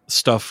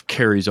stuff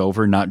carries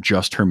over, not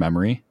just her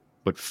memory,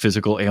 but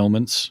physical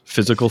ailments,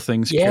 physical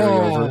things carry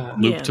over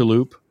loop to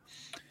loop.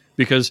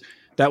 Because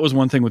that was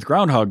one thing with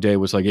Groundhog Day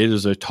was like, it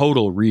is a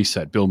total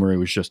reset. Bill Murray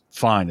was just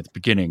fine at the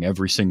beginning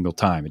every single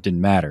time. It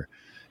didn't matter.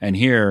 And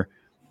here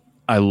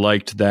I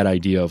liked that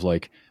idea of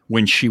like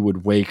when she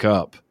would wake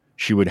up,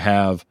 she would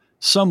have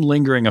some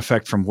lingering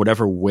effect from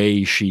whatever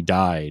way she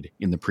died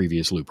in the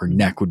previous loop. Her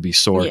neck would be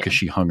sore because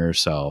she hung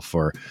herself,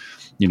 or,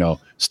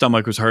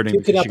 stomach was hurting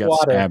because she got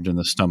stabbed in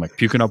the stomach,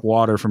 puking up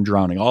water from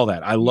drowning, all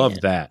that. I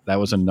loved that. That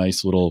was a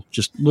nice little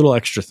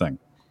extra thing.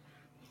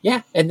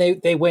 Yeah, and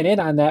they went in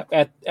on that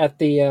at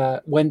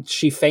the when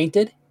she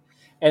fainted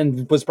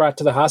and was brought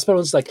to the hospital.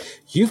 It's like,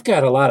 you've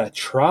got a lot of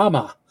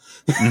trauma.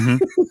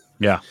 Mm-hmm.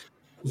 Yeah.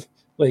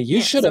 Well,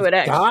 you should have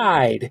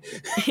died.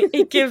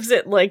 It gives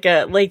it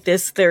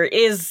this.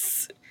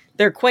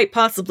 There quite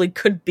possibly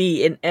could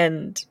be an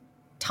end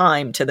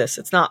time to this.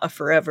 It's not a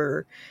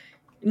forever,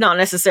 not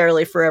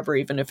necessarily forever,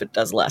 even if it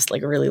does last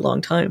like a really long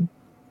time.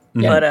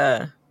 Mm-hmm.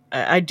 But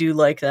I do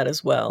like that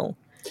as well.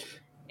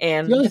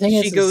 And the only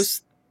thing she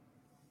goes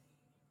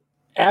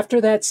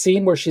after that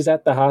scene where she's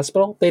at the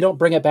hospital. They don't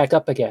bring it back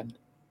up again.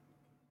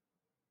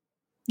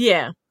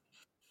 Yeah.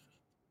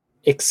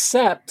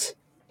 Except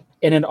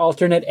in an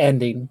alternate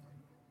ending.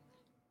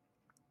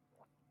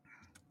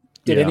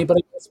 Did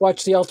anybody else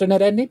watch the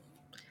alternate ending?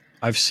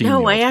 I've seen.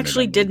 No, I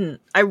actually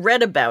didn't. I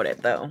read about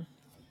it though.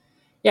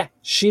 Yeah,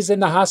 she's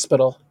in the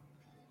hospital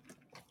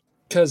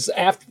because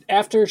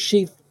after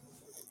she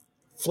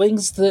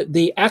flings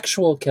the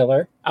actual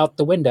killer out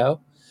the window,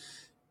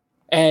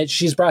 and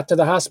she's brought to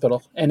the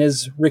hospital and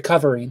is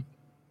recovering.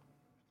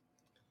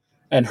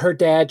 And her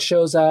dad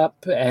shows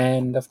up,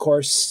 and of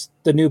course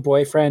the new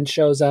boyfriend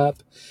shows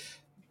up.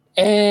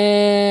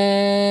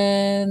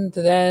 And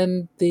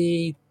then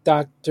the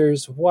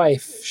doctor's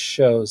wife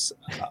shows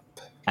up.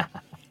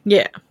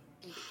 Yeah.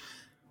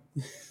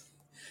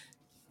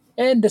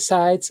 And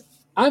decides,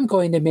 I'm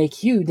going to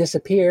make you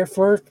disappear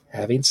for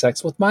having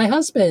sex with my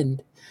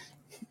husband.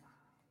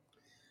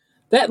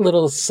 That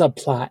little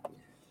subplot.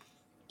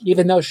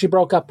 Even though she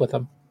broke up with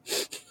him.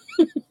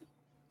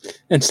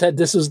 And said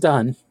this was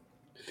done.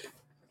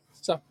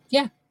 So,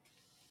 yeah.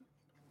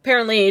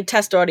 Apparently,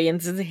 test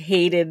audiences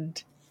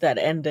hated that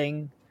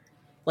ending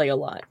like a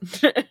lot.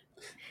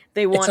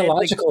 They wanted it's a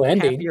logical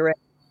ending.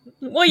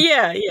 Well,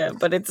 yeah,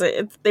 but it's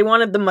they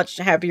wanted the much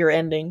happier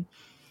ending.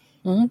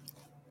 Mm-hmm.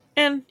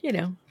 And,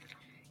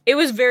 it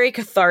was very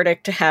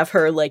cathartic to have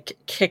her like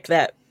kick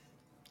that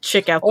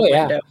chick out the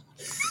window.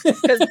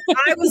 Because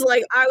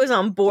I was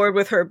on board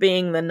with her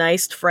being the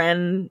nice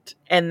friend,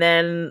 and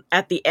then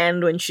at the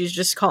end when she's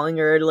just calling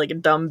her like a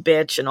dumb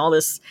bitch and all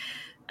this,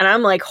 and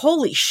I'm like,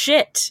 holy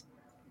shit.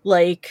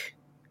 Like,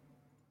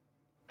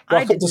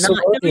 welcome to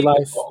sorority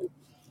life.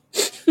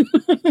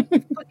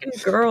 Fucking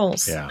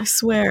girls. Yeah. I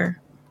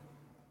swear.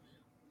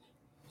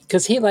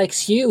 Because he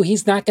likes you,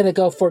 he's not going to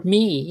go for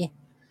me.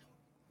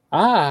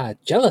 Ah,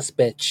 jealous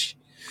bitch.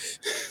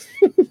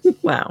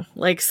 Wow.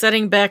 Like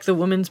setting back the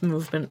women's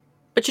movement.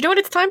 But you know what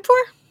it's time for?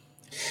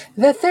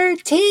 The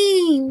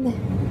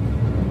 13!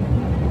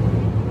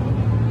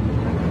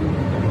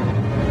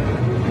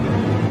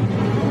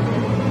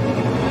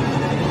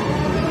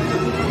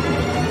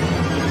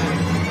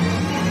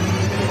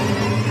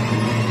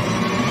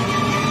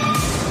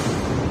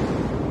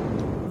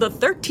 The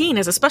 13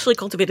 is a specially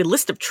cultivated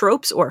list of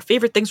tropes or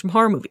favorite things from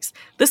horror movies.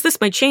 This list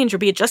might change or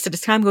be adjusted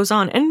as time goes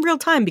on and in real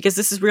time because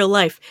this is real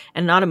life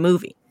and not a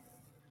movie.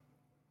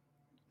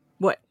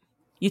 What?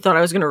 You thought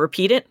I was going to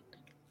repeat it?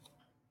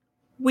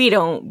 We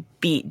don't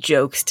beat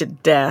jokes to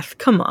death.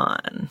 Come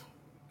on.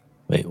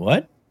 Wait,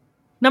 what?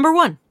 Number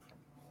 1.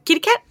 Kitty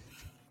cat?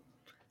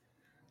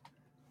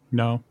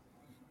 No.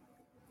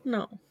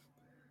 No.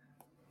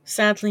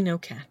 Sadly, no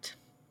cat.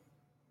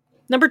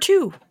 Number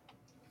 2.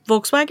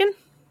 Volkswagen?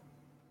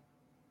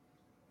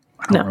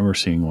 I don't remember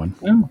seeing one.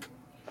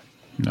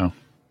 No.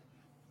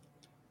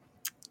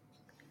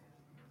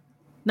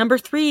 Number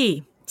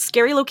 3.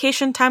 Scary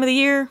location, time of the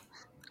year?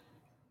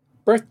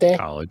 Birthday.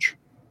 College.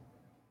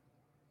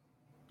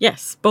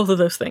 Yes, both of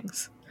those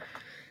things.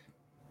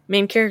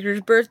 Main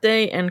character's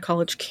birthday and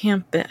college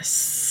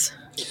campus.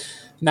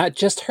 Not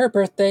just her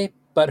birthday,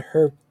 but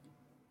her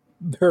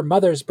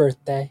mother's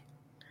birthday.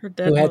 Her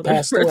dead who had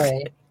passed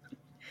away.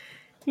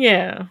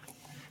 Yeah.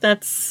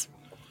 That's...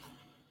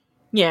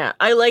 Yeah,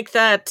 I like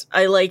that.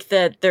 I like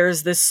that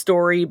there's this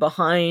story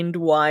behind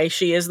why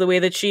she is the way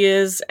that she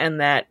is,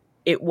 and that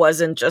it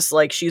wasn't just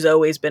like she's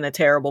always been a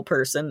terrible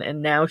person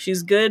and now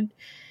she's good.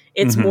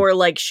 It's more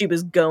like she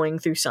was going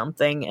through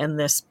something and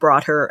this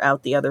brought her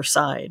out the other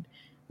side,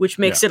 which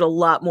makes it a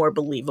lot more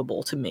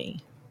believable to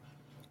me.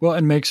 Well,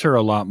 and makes her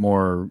a lot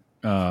more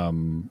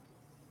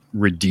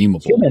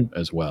redeemable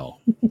as well.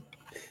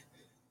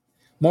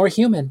 More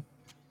human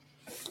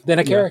than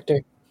a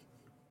character.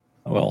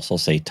 I will also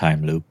say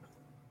time loop.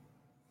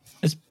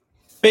 It's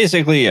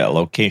basically a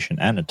location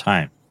and a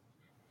time.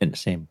 in the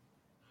same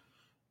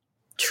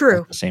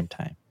True. at the same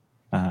time.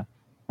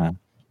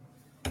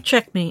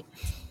 Checkmate.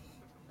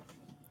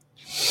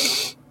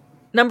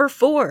 Number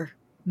 4.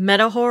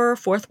 Meta horror,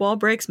 fourth wall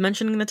breaks,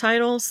 mentioning the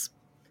titles.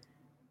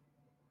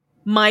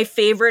 My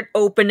favorite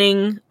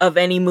opening of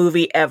any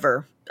movie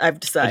ever, I've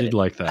decided. I did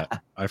like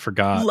that. I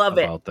forgot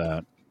about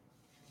that.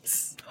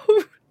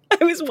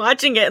 I was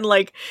watching it and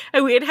like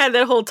we had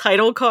that whole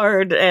title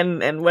card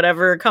and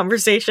whatever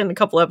conversation a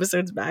couple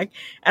episodes back,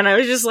 and I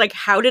was just like,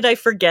 how did I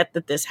forget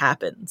that this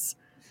happens?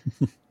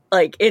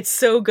 Like, it's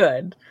so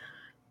good.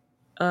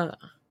 And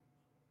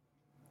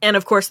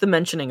of course the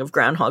mentioning of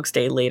Groundhog's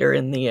Day later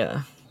in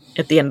the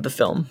at the end of the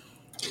film.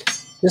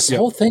 This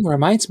whole thing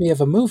reminds me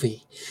of a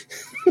movie.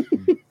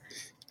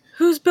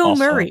 Who's Bill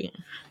Murray?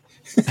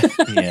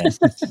 Yes.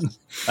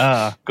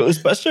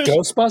 Ghostbusters?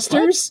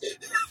 Ghostbusters?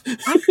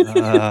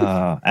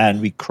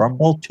 And we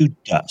crumble to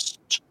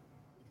dust.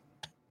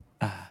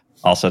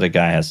 Also, the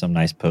guy has some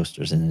nice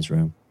posters in his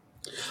room.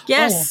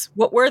 Yes. Oh.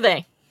 What were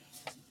they?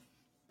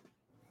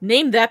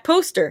 Name that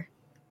poster.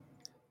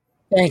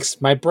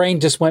 Thanks. My brain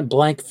just went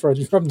blank from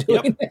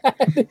doing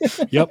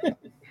that. Yep.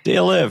 They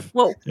live.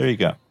 Well, there you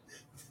go.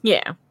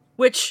 Yeah.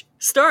 Which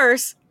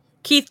stars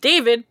Keith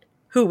David,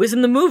 who was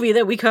in the movie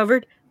that we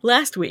covered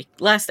last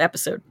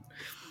episode.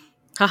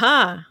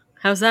 Haha.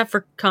 How's that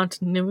for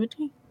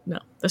continuity? No,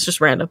 that's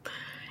just random.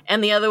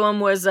 And the other one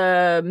was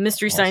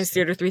Mystery Science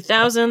Theater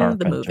 3000,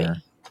 the movie.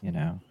 You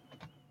know.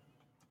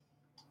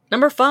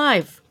 Number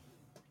 5.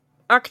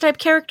 Archetype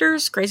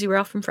characters, Crazy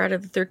Ralph from Friday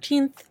the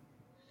 13th.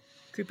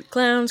 Creepy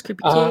clowns,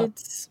 creepy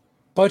kids.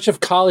 Bunch of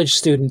college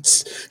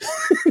students.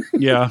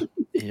 Yeah.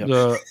 Yep.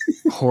 The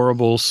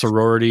horrible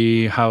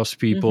sorority house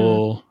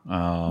people.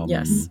 Mm-hmm.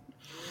 Yes.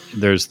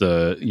 There's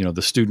the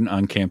student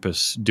on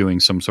campus doing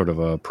some sort of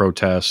a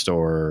protest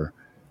or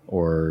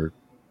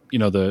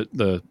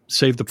the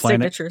Save the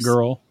Planet signatures.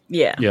 Girl.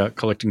 Yeah. Yeah.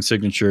 Collecting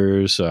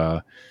signatures,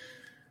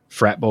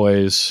 frat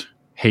boys,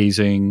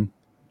 hazing,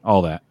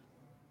 all that.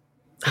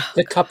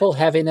 The couple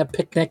having a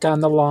picnic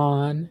on the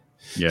lawn.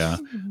 Yeah.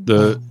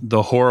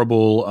 The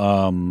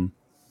horrible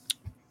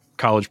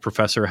college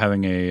professor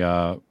having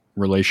a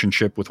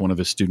relationship with one of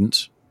his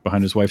students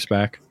behind his wife's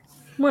back.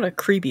 What a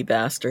creepy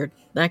bastard.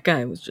 That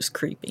guy was just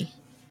creepy.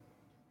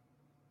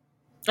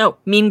 Oh,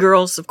 Mean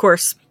Girls, of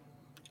course.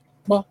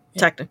 Well, yeah.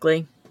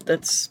 Technically.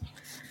 That's,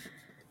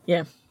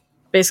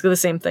 basically the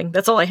same thing.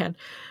 That's all I had.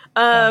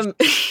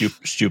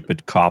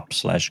 Stupid cop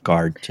 /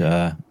 guard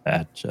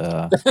at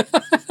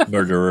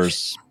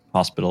murderer's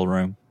hospital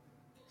room.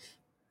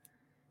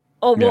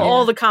 Oh, well,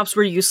 all the cops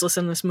were useless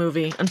in this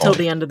movie until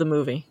the end of the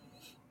movie.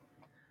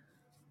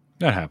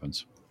 That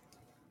happens.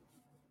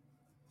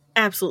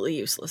 Absolutely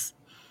useless.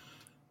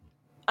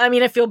 I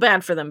mean, I feel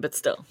bad for them, but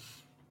still.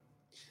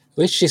 At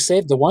least she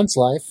saved the one's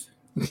life.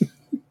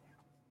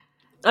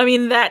 I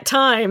mean, that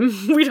time.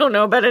 We don't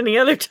know about any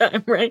other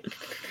time, right?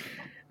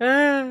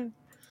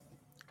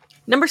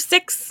 Number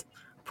 6.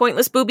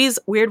 Pointless Boobies,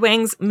 Weird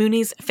Wangs,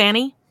 Moonies,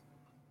 Fanny.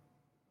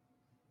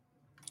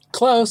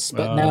 Close,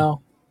 but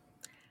no.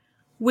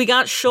 We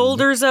got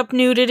shoulders up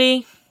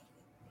nudity.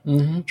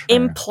 Mm-hmm.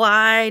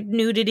 Implied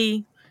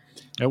nudity.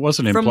 It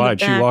wasn't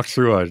implied. She walked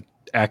through an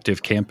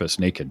active campus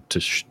naked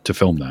to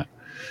film that.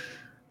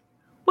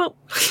 Well,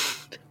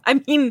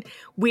 I mean,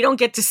 we don't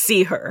get to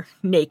see her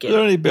naked. Is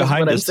there any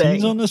behind the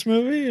scenes on this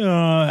movie?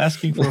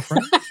 Asking for a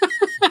friend?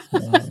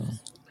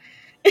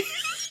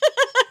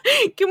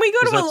 Can we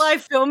go to a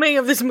live filming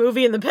of this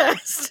movie in the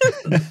past?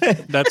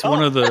 That's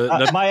one of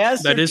the... my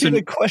answer to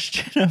the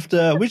question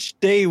of which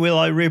day will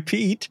I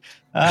repeat?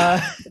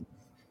 Yeah,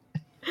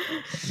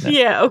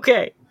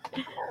 okay.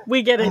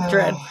 We get it,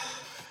 Dread.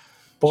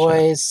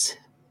 Boys.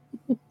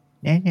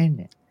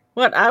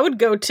 What? I would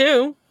go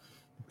too.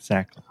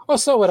 Exactly. Well,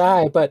 so would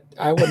I, but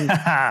I wouldn't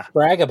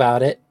brag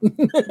about it.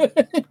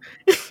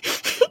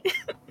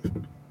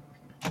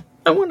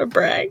 I want to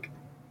brag.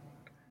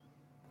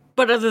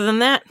 But other than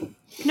that,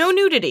 no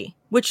nudity,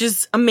 which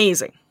is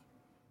amazing.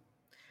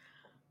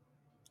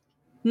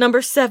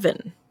 Number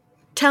 7.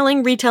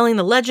 Retelling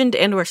the legend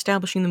and or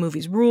establishing the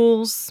movie's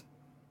rules.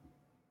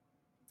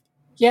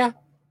 Yeah.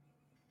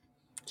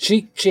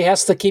 She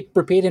has to keep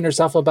repeating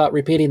herself about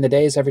repeating the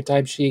days every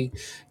time she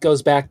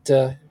goes back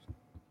to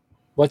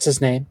what's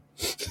his name?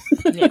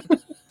 Yeah.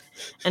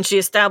 And she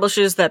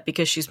establishes that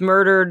because she's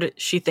murdered,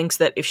 she thinks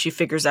that if she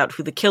figures out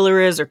who the killer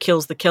is or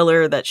kills the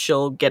killer, that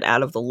she'll get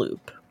out of the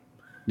loop.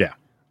 Yeah.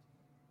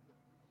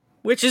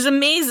 Which is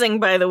amazing,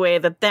 by the way,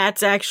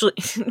 that's actually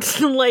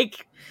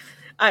like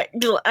I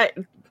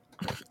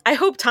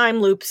hope time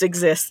loops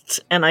exist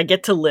and I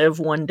get to live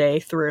one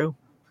day through.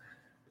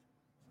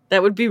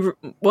 That would be,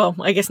 well,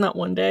 I guess not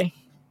one day.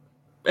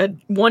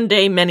 One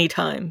day many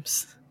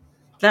times.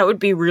 That would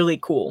be really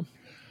cool.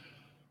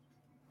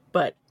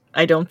 But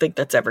I don't think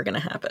that's ever going to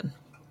happen.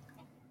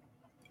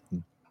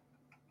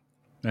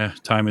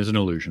 Time is an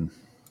illusion.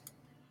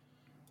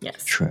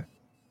 Yes. True.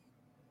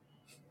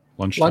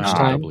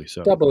 Lunchtime,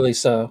 doubly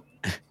so.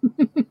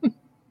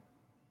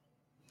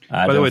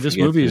 By the way, this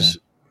movie is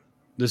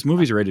This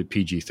movie's rated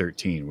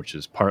PG-13, which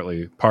is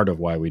part of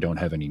why we don't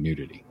have any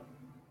nudity.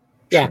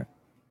 Yeah.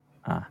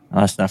 Sure.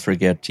 Let's not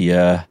forget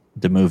the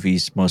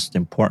movie's most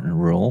important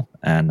rule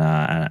and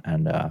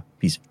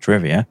piece of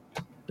trivia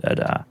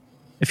that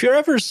if you're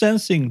ever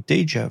sensing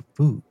deja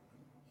vu,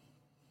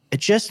 it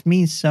just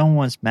means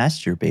someone's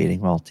masturbating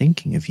while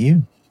thinking of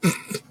you.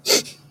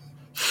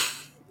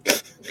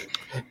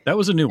 That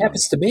was a new one.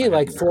 Happens to me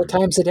like 4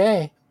 times a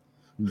day.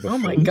 Oh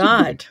my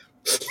God.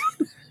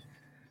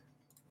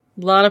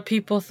 A lot of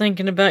people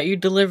thinking about you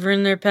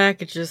delivering their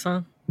packages,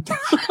 huh?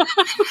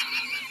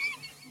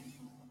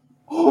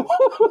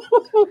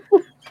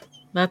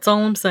 That's all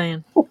I'm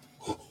saying.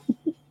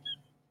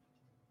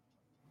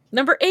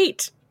 Number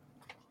 8.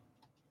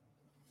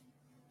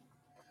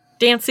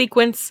 Dance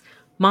sequence,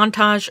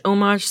 montage,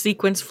 homage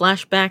sequence,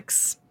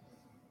 flashbacks.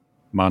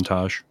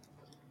 Montage.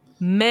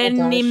 Many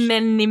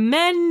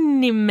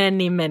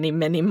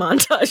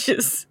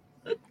montages.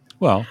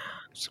 Well,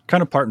 it's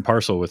kind of part and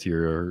parcel with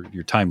your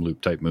time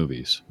loop type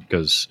movies,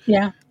 because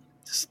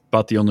it's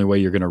about the only way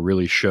you're going to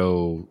really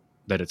show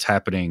that it's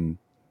happening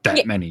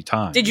that many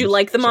times. Did you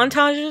like the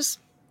montages?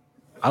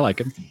 I like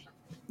it.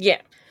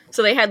 Yeah.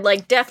 So they had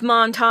like death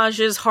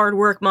montages, hard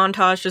work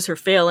montages, her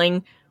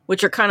failing,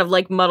 which are kind of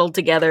like muddled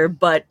together,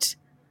 but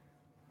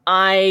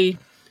I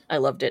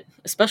loved it.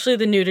 Especially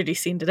the nudity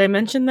scene. Did I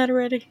mention that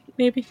already?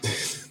 Maybe?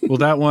 Well,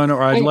 that one,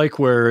 or I like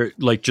where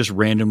like just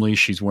randomly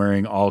she's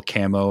wearing all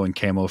camo and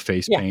camo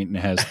face paint and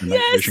has the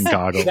night vision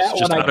goggles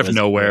just out of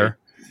nowhere.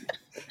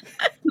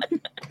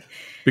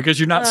 Because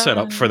you're not set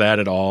up for that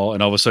at all.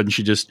 And all of a sudden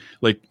she just,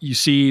 like, you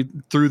see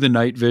through the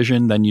night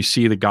vision, then you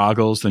see the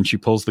goggles, then she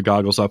pulls the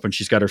goggles up and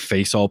she's got her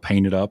face all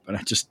painted up. And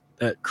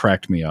that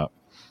cracked me up.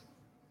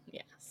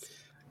 Yes.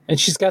 And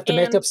she's got the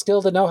makeup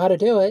skill to know how to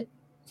do it.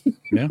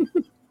 Yeah.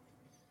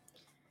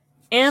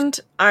 And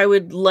I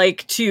would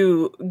like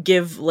to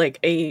give like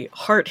a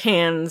heart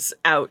hands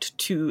out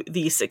to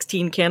the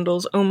 16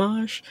 Candles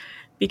homage,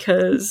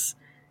 because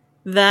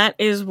that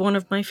is one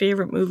of my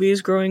favorite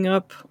movies growing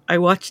up. I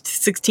watched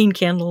 16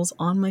 Candles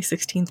on my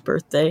 16th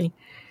birthday.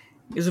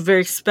 It was a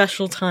very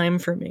special time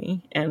for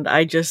me, and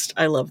I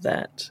love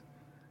that.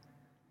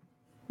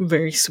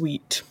 Very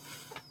sweet.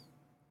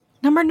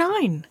 Number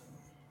 9.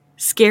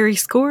 Scary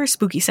score,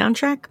 spooky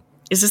soundtrack.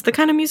 Is this the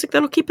kind of music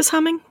that'll keep us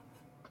humming?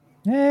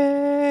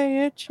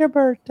 Hey, it's your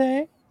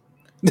birthday.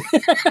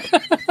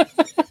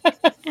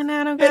 And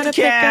I don't gotta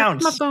pick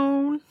up my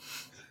phone.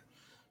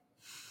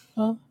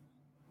 Well,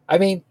 I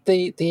mean,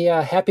 the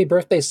happy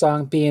birthday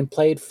song being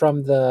played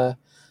from the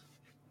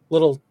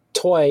little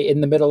toy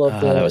in the middle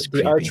of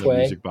the archway. The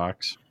music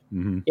box.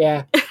 Mm-hmm.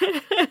 Yeah.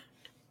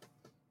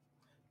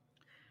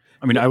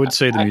 I mean, I would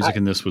say the music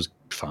in this was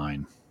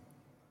fine.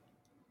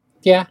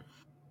 Yeah.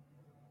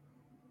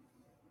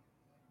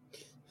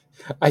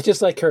 I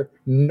just like her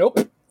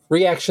nope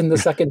reaction the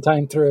second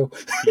time through.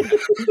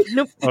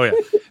 Nope. Oh, yeah.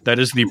 That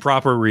is the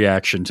proper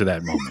reaction to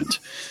that moment.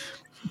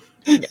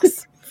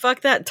 Yes.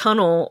 Fuck that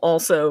tunnel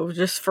also,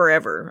 just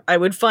forever. I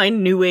would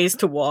find new ways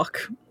to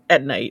walk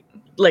at night.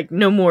 Like,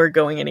 no more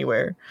going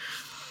anywhere.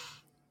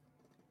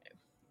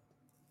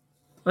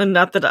 And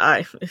not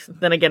that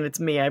then again, it's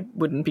me. I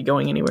wouldn't be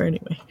going anywhere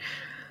anyway.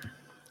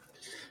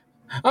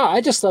 Oh,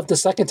 I just love the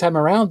second time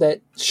around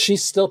that she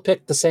still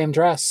picked the same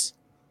dress.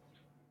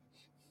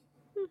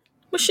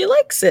 Well, she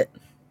likes it.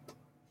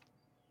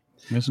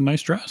 It's a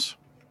nice dress.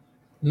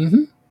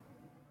 Mm-hmm.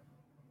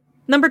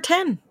 Number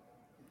 10.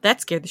 That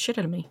scared the shit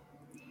out of me.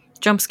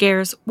 Jump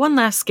scares, one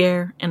last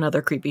scare, and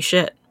other creepy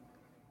shit.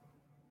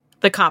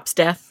 The cop's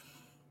death.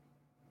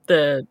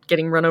 The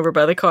getting run over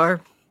by the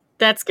car.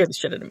 That scared the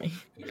shit out of me.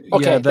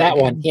 Okay, that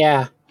one.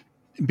 Yeah.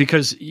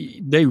 Because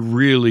they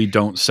really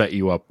don't set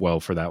you up well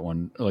for that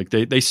one. Like,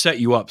 they set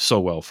you up so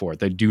well for it.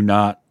 They do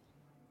not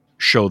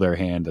show their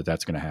hand that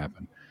that's going to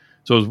happen.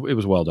 So it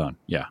was well done.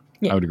 Yeah,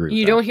 I would agree with that.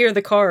 You don't hear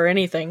the car or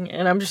anything.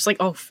 And I'm just like,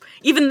 oh,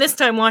 even this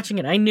time watching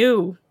it, I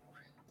knew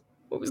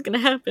what was going to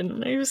happen.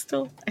 And I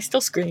still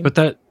screamed.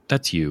 But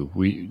that's you.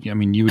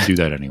 You would do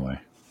that anyway.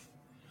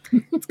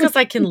 It's because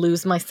I can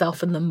lose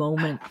myself in the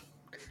moment.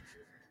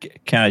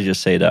 Can I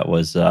just say that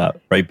was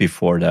right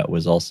before that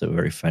was also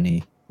very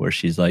funny, where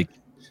she's like,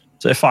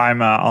 so if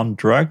I'm on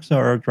drugs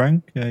or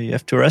drunk, you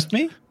have to arrest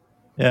me?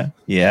 Yeah.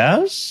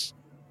 Yes?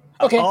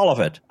 Okay. All of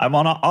it. I'm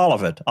on all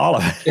of it. All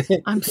of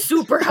it. I'm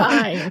super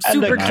high. I'm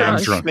super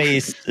and drunk.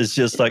 Face is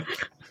just like,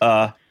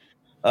 well,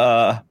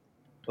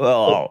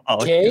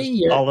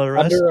 you're I'll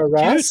arrest under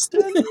arrest.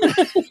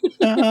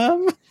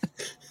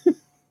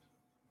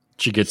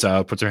 She gets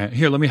out, puts her hand,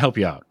 here, let me help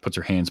you out. Puts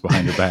her hands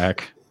behind her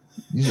back.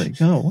 He's like,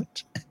 oh,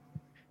 what?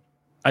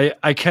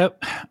 I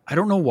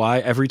don't know why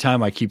every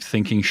time I keep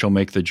thinking she'll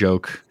make the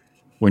joke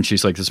when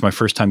she's like, this is my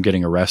first time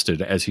getting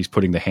arrested, as he's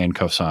putting the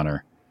handcuffs on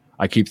her.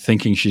 I keep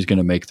thinking she's going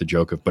to make the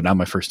joke of, but not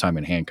my first time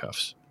in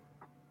handcuffs.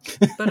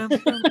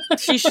 But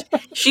she's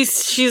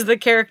the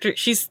character.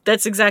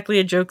 That's exactly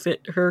a joke that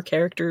her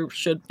character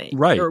should make,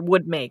 right, or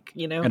would make.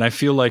 You know, and I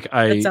feel like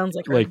that sounds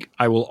like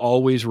I will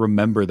always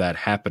remember that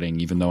happening,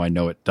 even though I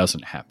know it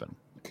doesn't happen.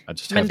 I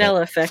just have Mandela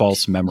that effect.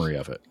 false memory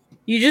of it.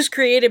 You just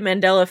created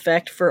Mandela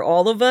effect for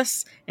all of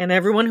us and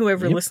everyone who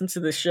ever listens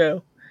to this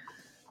show.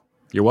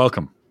 You're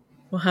welcome.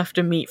 We'll have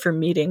to meet for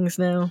meetings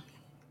now.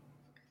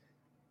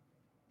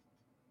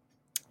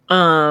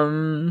 I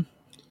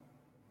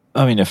mean,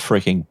 a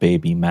freaking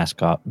baby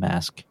mascot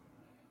mask.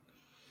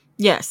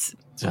 Yes.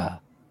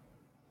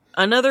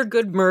 Another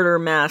good murder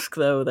mask,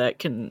 though, that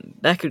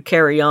could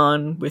carry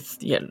on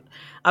with.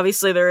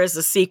 Obviously, there is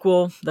a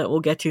sequel that we'll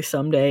get to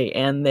someday,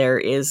 and there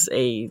is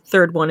a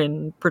third one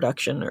in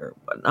production or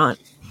whatnot.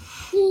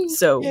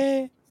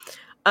 So,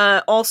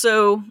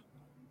 also,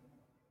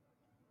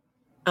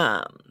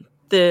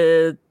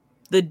 the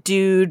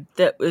dude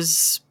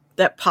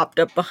that popped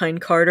up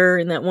behind Carter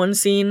in that one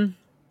scene,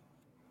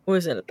 what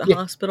was it at the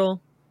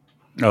hospital?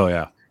 Oh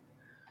yeah,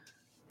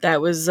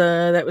 that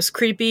was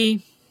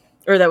creepy,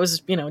 or that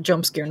was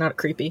jump scare, not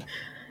creepy.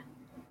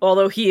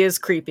 Although he is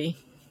creepy,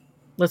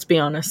 let's be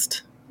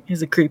honest,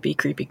 he's a creepy.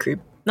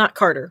 Not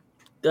Carter,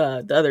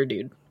 the other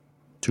dude.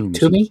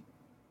 Toomey.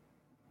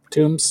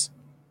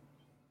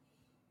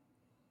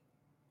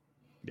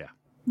 Yeah.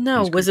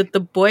 No, was it the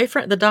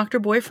boyfriend, the doctor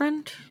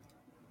boyfriend?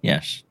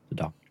 Yes, the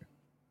doctor.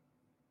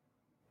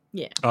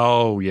 Yeah.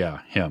 Oh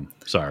yeah, him.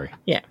 Sorry.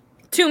 Yeah.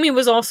 Toomey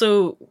was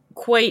also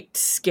quite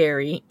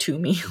scary.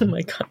 Toomey. Oh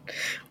my god.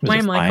 Why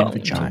am I calling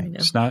him Toomey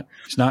now?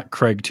 It's not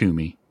Craig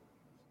Toomey.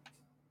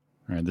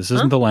 All right, this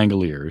isn't the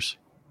Langoliers.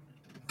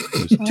 It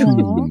was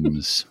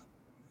Toombs.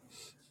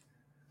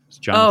 It's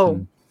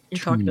Jonathan you're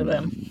talking to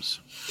them.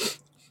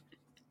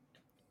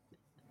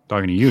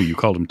 Talking to you. You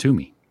called him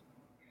Toomey.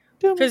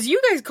 Because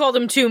you guys called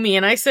him Toomey,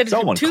 and I said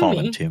someone Toomey. called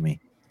him Toomey.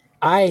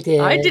 I did.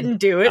 I didn't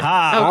do it.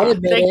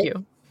 Thank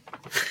you.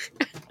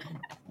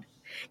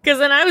 Because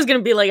then I was going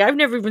to be like, I've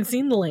never even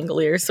seen the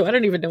Langoliers, so I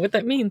don't even know what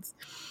that means.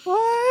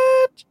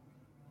 What?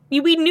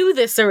 We knew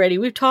this already.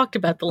 We've talked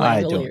about the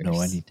Langoliers. I don't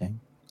know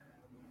anything.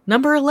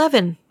 Number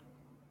 11.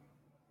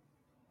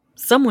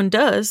 Someone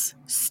does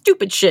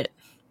stupid shit.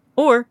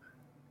 Or,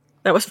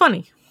 that was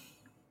funny.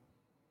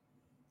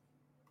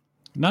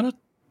 Not a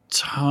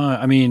ton.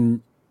 I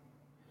mean,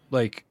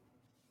 like,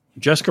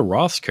 Jessica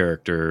Roth's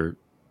character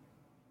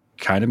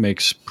kind of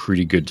makes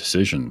pretty good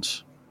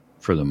decisions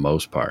for the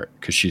most part,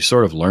 because she's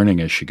sort of learning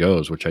as she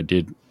goes, which I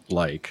did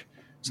like.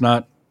 It's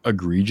not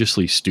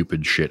egregiously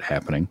stupid shit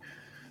happening.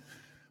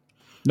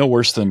 No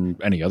worse than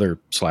any other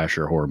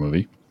slasher horror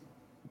movie.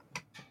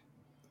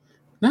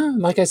 No,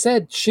 like I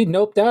said, she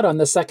noped out on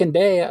the second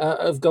day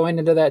of going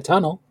into that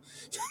tunnel.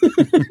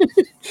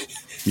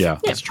 Yeah,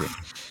 that's true.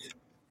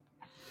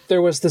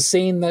 There was the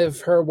scene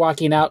of her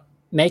walking out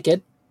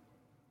naked.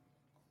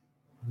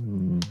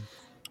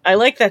 I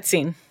like that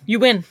scene. You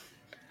win.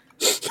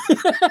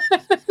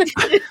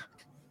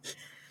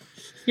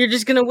 You're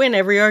just gonna win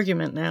every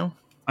argument now.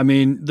 I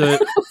mean,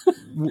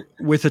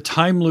 with a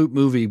time loop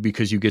movie,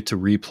 because you get to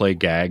replay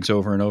gags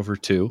over and over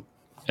too,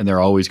 and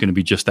they're always going to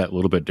be just that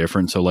little bit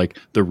different. So, like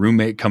the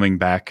roommate coming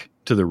back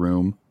to the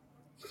room,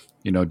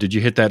 did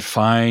you hit that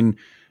fine?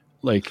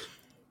 Like,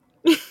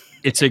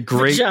 it's a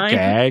great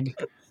gag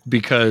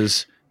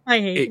because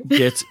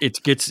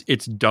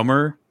it's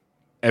dumber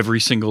every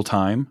single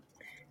time.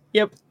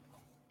 Yep.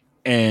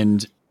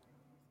 And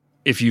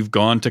if you've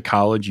gone to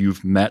college,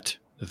 you've met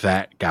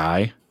that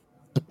guy.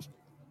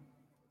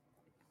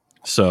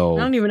 So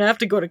I don't even have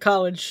to go to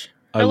collage.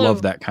 I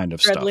love that kind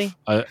of stuff.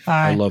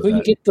 I love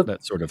that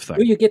sort of thing.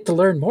 Who you get to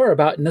learn more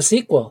about in the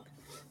sequel.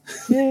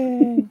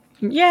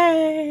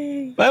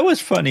 Yay! But it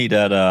was funny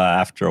that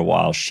after a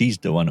while, she's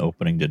the one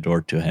opening the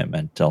door to him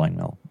and telling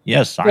him,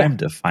 yes, I'm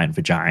the fine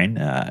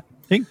vagina.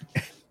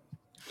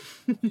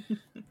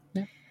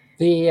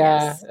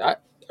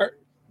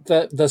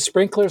 The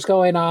sprinklers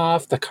going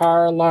off, the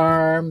car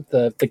alarm,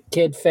 the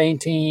kid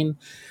fainting,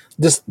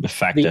 just the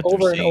fact the that over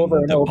they're and singing over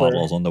and the over.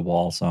 Bottles on the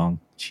Wall song.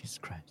 Jesus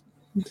Christ.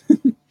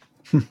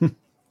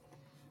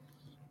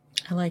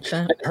 I like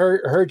that.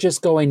 Her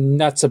just going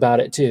nuts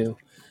about it too.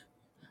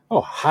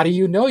 Oh, how do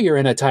you know you're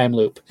in a time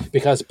loop?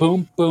 Because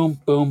boom, boom,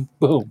 boom,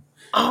 boom.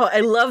 Oh,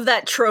 I love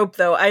that trope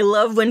though. I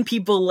love when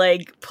people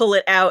like pull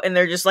it out and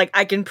they're just like,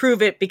 I can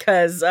prove it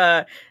because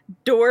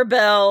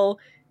doorbell,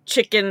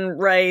 chicken,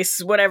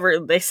 rice, whatever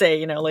they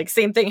say, like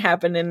same thing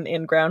happened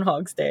in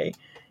Groundhog's Day.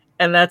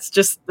 And that's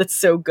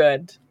so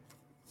good.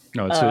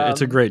 No,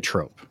 it's a great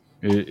trope.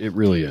 It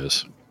really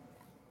is.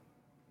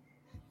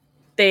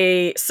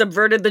 They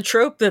subverted the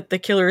trope that the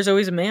killer is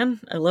always a man.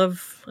 I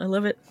love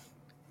it.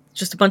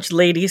 Just a bunch of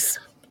ladies.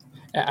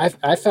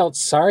 I felt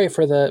sorry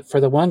for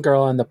the one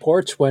girl on the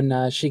porch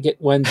when she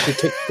kicked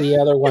the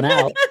other one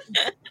out.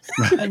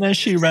 And then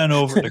she ran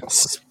over the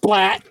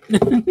splat.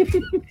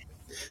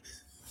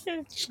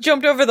 She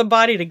jumped over the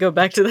body to go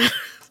back to that.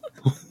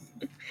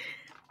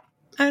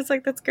 I was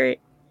like, that's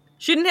great.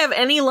 She didn't have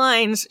any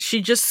lines.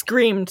 She just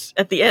screamed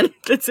at the end.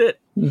 That's it.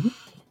 Mm-hmm.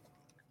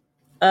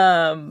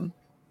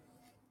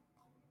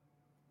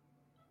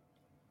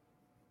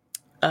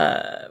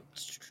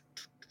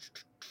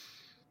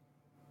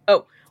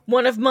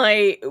 One of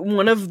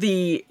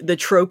the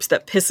tropes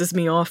that pisses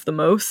me off the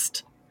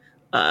most,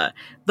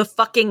 the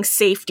fucking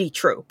safety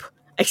trope.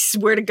 I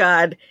swear to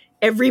God,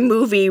 every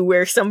movie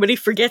where somebody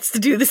forgets to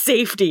do the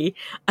safety,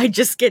 I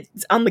just get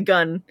on the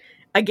gun.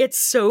 I get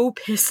so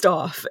pissed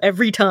off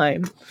every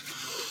time.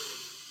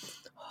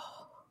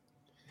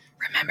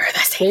 Remember the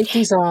safety.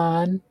 Safety's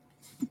on.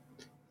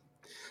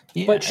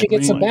 Yeah, But she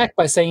gets them back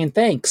by saying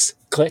thanks.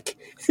 Click.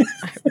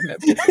 I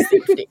remember the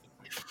safety.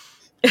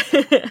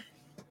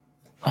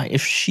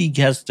 If she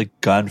gets the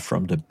gun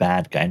from the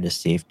bad guy in the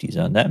safety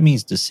zone, that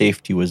means the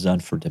safety was done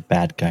for the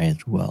bad guy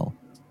as well.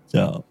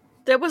 So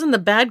That wasn't the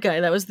bad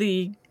guy. That was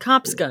the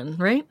cop's gun,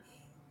 right?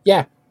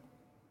 Yeah.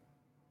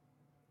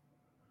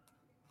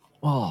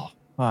 oh,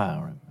 I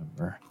don't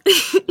remember.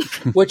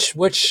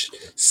 which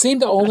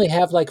seemed to only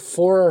have like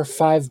 4 or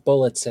 5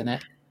 bullets in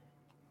it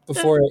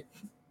before it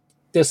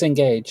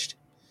disengaged.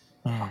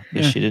 Oh,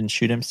 guess she didn't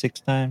shoot him 6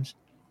 times.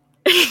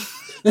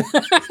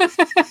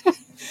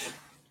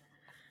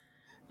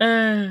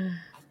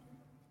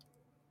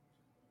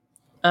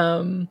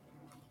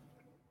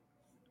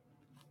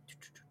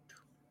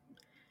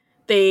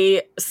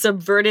 They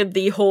subverted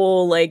the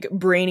whole like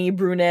brainy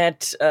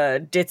brunette,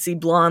 ditzy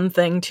blonde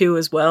thing too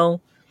as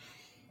well,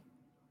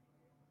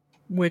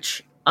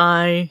 which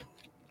I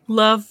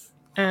love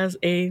as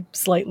a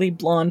slightly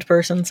blonde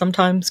person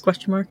sometimes,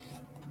 question mark.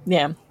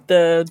 Yeah,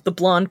 the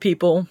blonde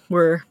people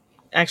were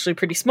actually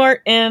pretty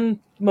smart, and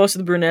most of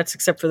the brunettes,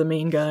 except for the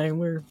main guy,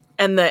 were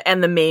and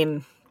the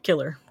main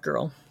killer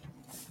girl.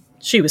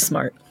 She was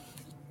smart.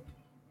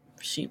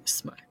 She was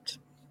smart.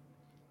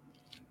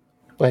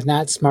 But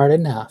not smart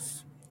enough.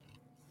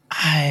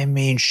 I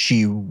mean,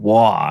 she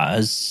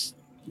was.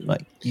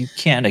 Like, you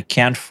can't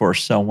account for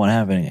someone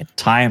having a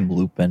time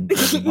loop and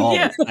getting all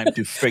Yeah. the time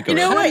to figure You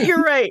know it out. what?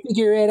 You're right.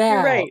 Figure it out.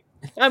 You're right.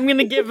 I'm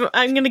gonna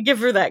give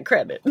her that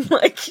credit.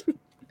 Like,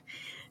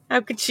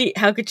 how could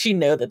she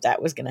know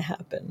that was gonna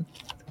happen?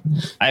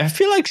 I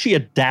feel like she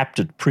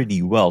adapted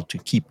pretty well to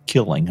keep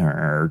killing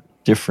her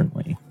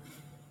differently.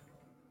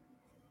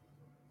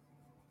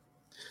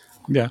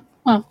 Yeah.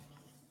 Well,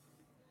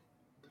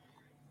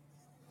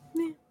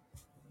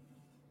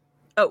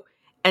 Oh,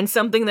 and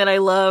something that I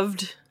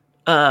loved,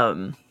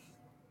 the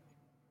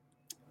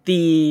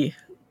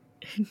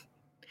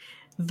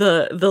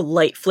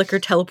light flicker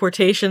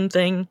teleportation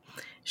thing.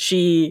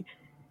 She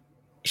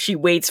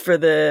waits for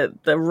the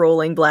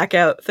rolling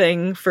blackout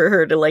thing for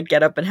her to like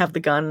get up and have the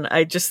gun.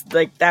 I just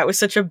like that was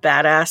such a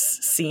badass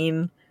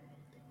scene,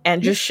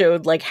 and just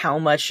showed like how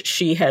much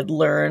she had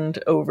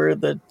learned over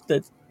the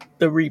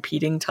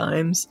repeating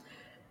times,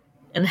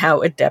 and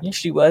how adept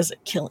she was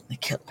at killing the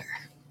killer.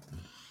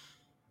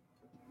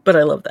 But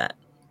I love that.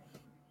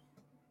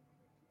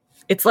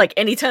 It's like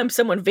anytime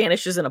someone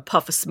vanishes in a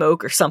puff of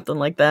smoke or something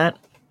like that.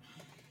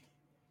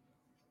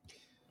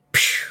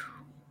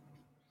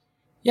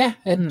 yeah,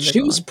 and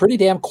she was pretty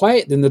damn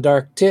quiet in the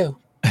dark too.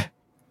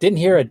 Didn't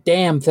hear a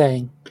damn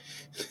thing.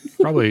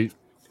 Probably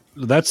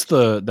that's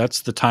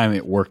the time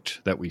it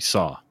worked that we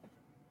saw.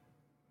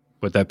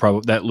 But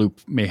that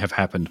loop may have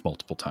happened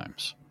multiple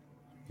times,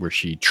 where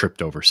she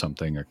tripped over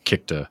something or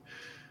kicked a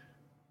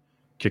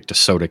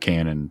soda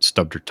can and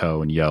stubbed her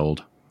toe and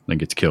yelled, then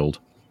gets killed,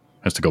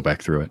 has to go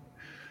back through it.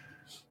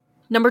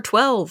 Number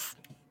 12.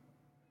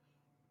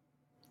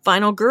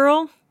 Final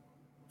girl.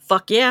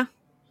 Fuck yeah.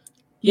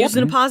 Used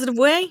in a positive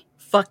way?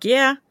 Fuck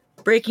yeah.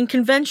 Breaking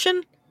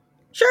convention?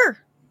 Sure.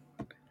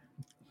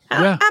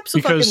 Yeah,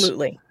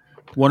 absolutely.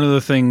 One of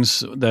the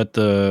things that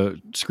the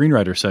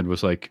screenwriter said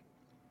was like,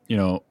 you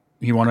know,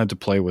 he wanted to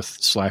play with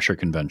slasher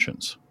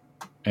conventions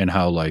and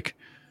how like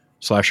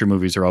slasher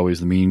movies are always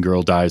the mean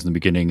girl dies in the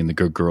beginning and the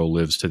good girl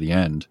lives to the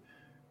end.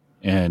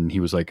 And he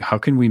was like, how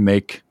can we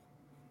make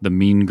the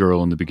mean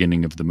girl in the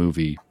beginning of the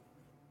movie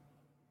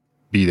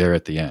be there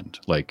at the end?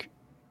 Like,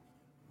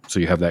 so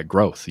you have that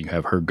growth. You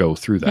have her go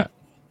through that.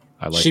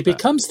 I like she that.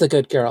 becomes the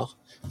good girl.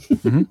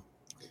 Mm-hmm.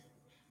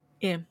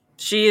 Yeah.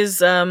 She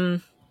is, I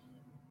don't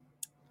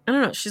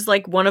know. She's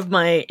like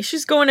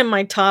she's going in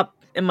my top,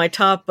 I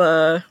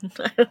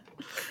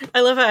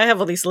love how I have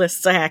all these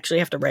lists I actually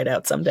have to write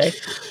out someday.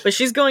 But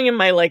she's going in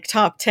my like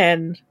top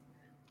 10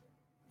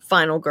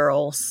 final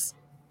girls.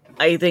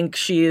 I think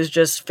she is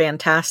just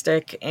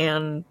fantastic,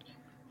 and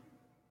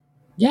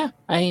yeah,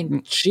 I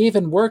mean, she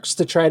even works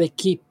to try to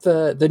keep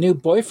the new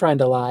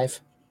boyfriend alive.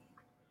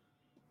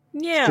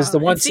 Yeah, because the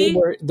one scene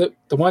where the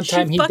one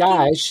time he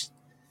dies,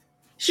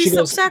 she goes,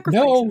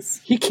 self-sacrifices.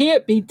 No, he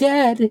can't be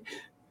dead.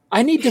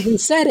 I need to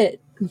reset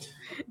it.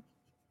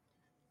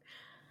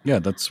 Yeah,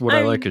 that's what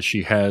I like. Is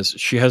she has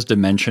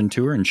dimension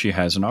to her and she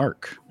has an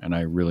arc, and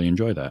I really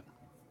enjoy that.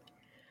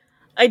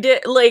 I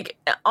did like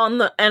on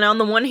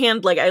the one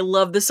hand, like I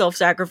love the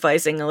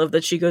self-sacrificing. I love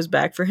that she goes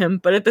back for him,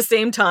 but at the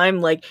same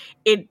time, like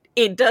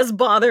it does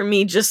bother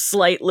me just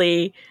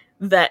slightly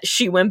that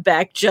she went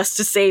back just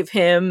to save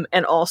him,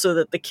 and also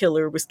that the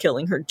killer was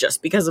killing her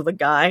just because of a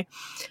guy.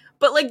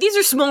 But like these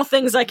are small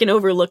things I can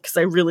overlook because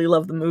I really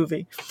love the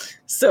movie.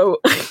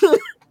 So,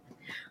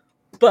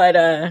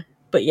 but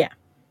yeah,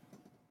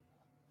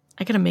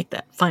 I gotta make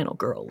that final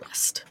girl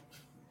list.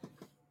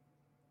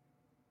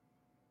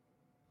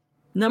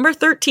 Number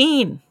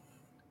 13.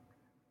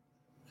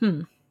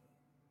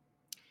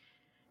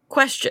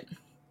 question.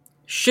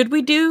 Should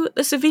we do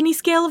the Savini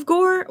scale of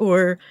gore,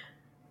 or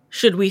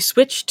should we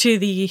switch to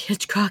the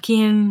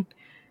Hitchcockian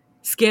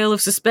scale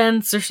of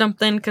suspense or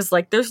something? Because,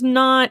 like, there's a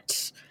lot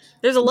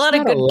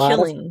of good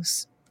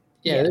killings.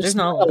 There's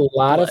not a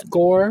lot of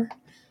gore.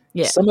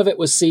 Yeah. Some of it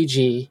was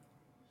CG.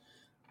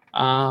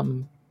 A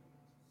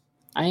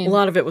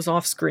lot of it was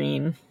off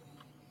screen.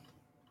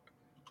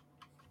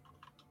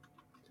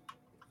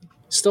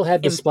 Still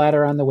had the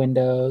splatter on the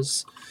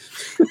windows.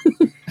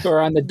 Or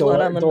on the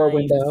door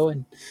window.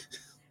 And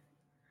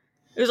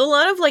there's a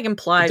lot of, like,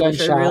 implied,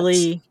 which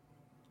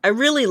I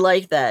really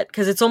like that,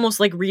 because it's almost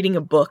like reading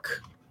a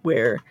book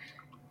where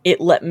it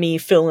let me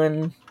fill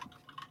in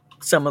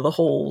some of the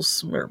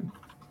holes, or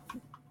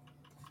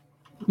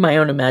my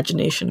own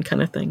imagination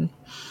kind of thing.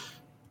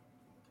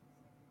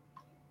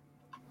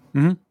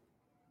 Mm-hmm.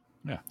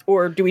 Yeah.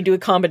 Or do we do a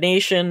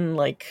combination,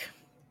 like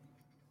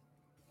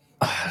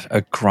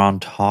a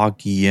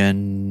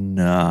Groundhogian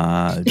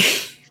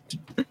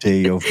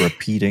day of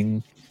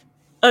repeating?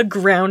 A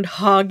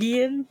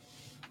Groundhogian?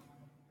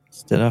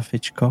 Instead of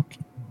Hitchcock.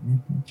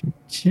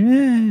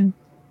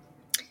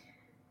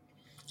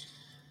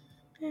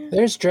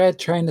 There's Dredd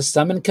trying to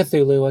summon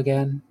Cthulhu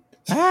again.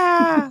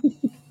 I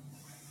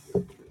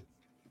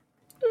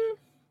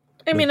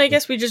mean, I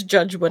guess we just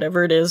judge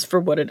whatever it is for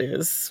what it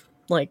is.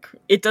 Like,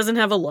 it doesn't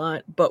have a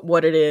lot, but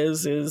what it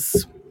is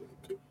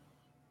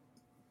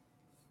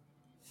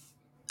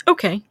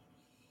okay.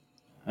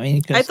 I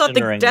mean, I thought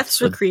the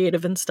deaths were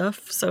creative and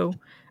stuff, so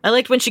I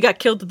liked when she got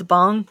killed with the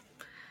bong.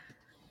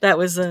 That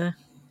was fun.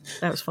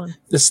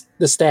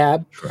 The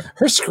stab. Sure.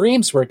 Her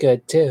screams were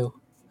good too.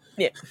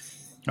 Yeah.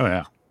 Oh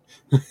yeah.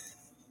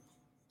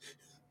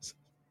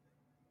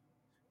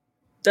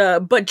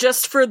 But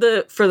just for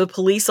the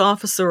police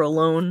officer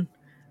alone,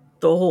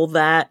 the whole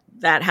that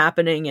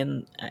happening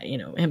and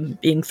him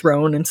being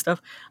thrown and stuff,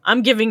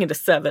 I'm giving it a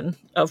 7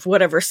 of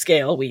whatever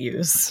scale we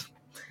use.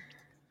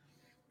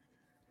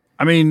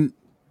 I mean,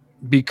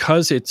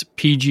 because it's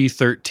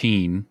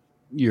PG-13,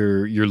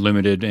 you're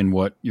limited in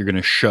what you're going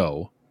to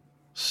show,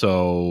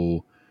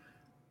 so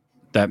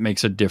that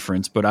makes a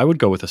difference. But I would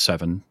go with a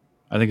 7.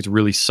 I think it's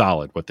really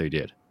solid what they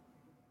did,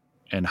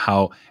 and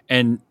how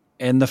and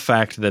the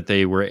fact that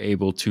they were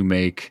able to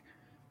make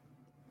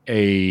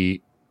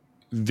a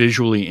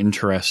visually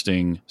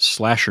interesting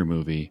slasher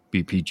movie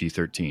be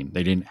PG-13.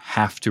 They didn't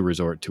have to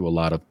resort to a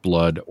lot of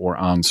blood or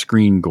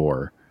on-screen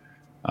gore.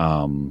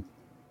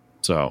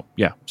 So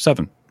yeah,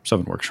 7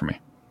 works for me.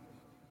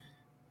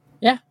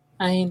 Yeah,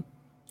 I mean,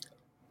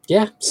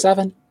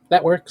 7.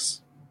 That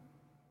works.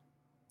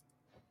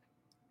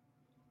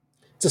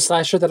 It's a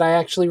slasher that I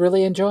actually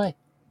really enjoy.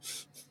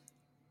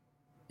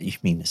 You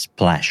mean a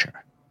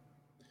splasher?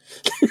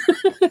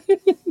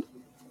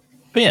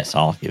 But yes,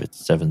 I'll give it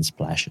 7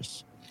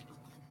 splashes.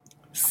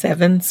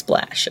 7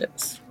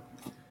 splashes.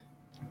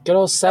 Good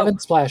old 7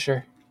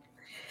 splasher.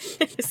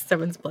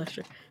 7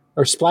 splasher.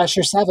 Or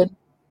splasher 7.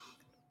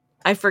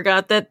 I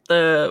forgot that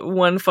the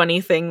one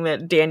funny thing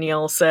that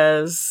Danielle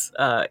says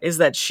is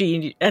that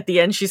she, at the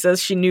end, she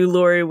says she knew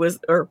Laurie was,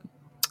 or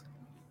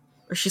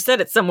she said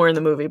it somewhere in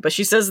the movie, but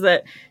she says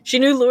that she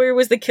knew Laurie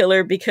was the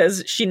killer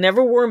because she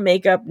never wore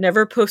makeup,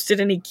 never posted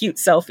any cute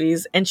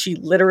selfies, and she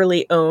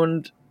literally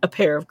owned a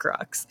pair of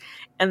Crocs.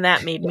 And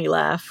that made me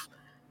laugh.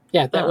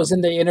 Yeah, that was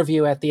in the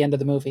interview at the end of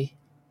the movie.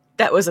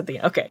 That was at the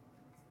end. Okay.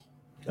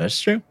 That's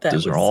true.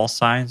 Those are all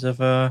signs of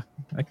a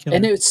killer.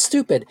 And it's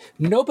stupid.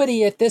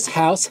 Nobody at this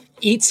house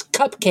eats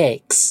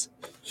cupcakes.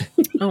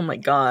 Oh my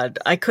God.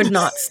 I could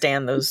not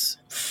stand those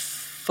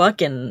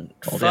fucking...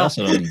 Well, they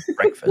also don't eat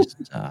breakfast.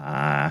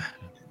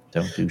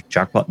 Don't do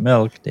chocolate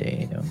milk.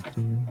 They don't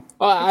do...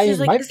 She's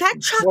like, is that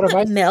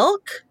chocolate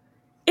milk?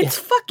 It's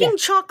fucking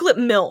chocolate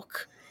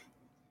milk.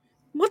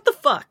 What the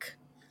fuck?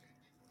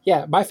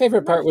 Yeah, my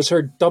favorite part was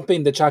her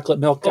dumping the chocolate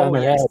milk on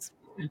her head.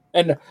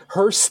 And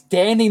her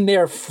standing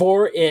there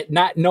for it,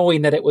 not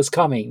knowing that it was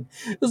coming.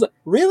 I was like,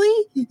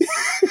 really?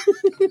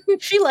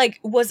 She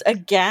was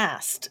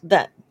aghast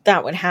that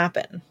would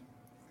happen.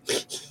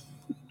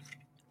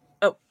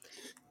 Oh,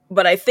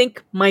 but I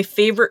think my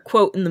favorite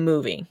quote in the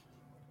movie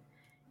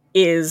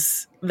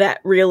is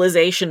that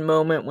realization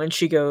moment when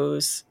she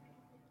goes,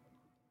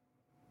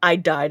 "I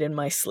died in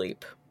my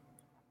sleep."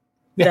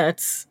 Yeah.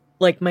 That's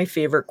my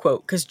favorite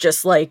quote, because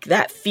just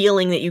that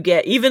feeling that you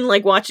get, even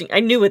watching, I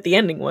knew what the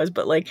ending was,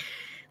 but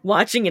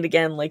watching it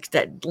again,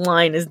 that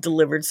line is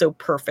delivered so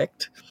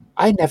perfect.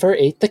 I never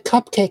ate the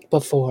cupcake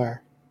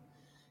before.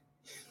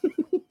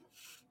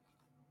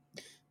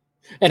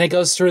 And it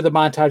goes through the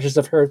montages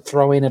of her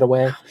throwing it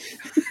away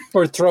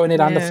or throwing it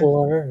on the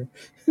floor.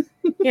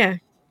 Yeah.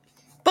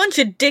 Bunch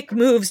of dick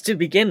moves to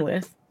begin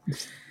with.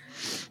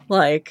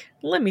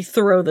 Let me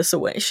throw this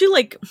away. She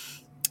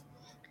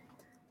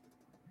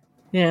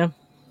yeah.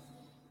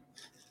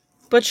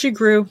 But she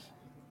grew.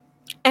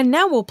 And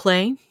now we'll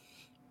play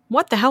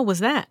What the Hell Was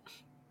That?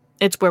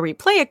 It's where we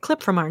play a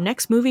clip from our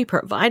next movie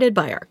provided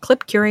by our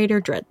clip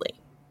curator, Dreadly.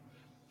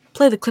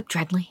 Play the clip,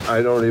 Dreadly.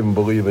 I don't even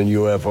believe in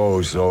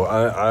UFOs, so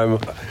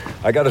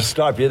I got to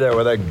stop you there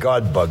with that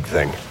God bug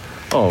thing.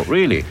 Oh,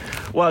 really?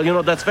 Well, you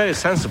know, that's very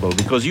sensible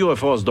because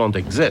UFOs don't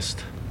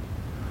exist.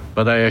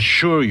 But I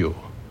assure you,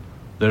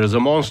 there is a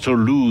monster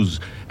loose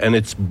and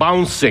it's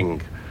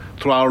bouncing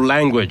through our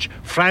language,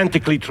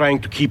 frantically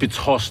trying to keep its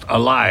host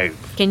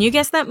alive. Can you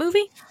guess that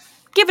movie?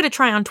 Give it a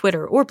try on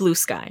Twitter or Blue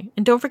Sky,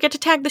 and don't forget to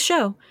tag the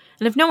show.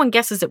 And if no one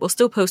guesses it, we'll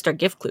still post our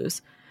gift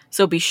clues.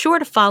 So be sure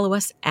to follow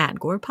us at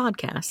Gore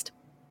Podcast.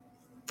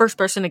 First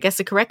person to guess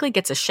it correctly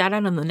gets a shout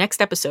out on the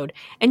next episode,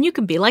 and you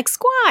can be like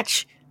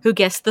Squatch, who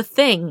guessed The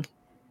Thing,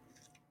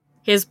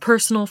 his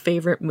personal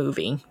favorite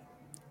movie.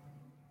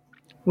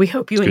 We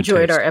hope you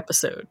enjoyed our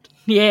episode.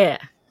 Yeah.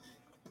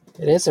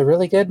 It is a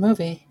really good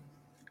movie.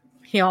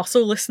 He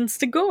also listens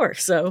to Gore,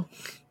 so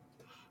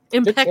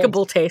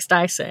impeccable taste,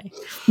 I say.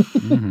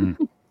 Mm-hmm.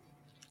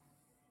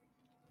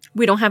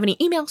 We don't have any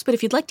emails, but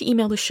if you'd like to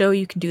email the show,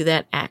 you can do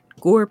that at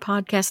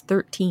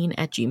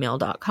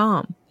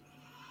gorepodcast13@gmail.com.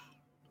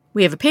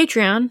 We have a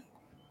Patreon,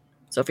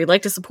 so if you'd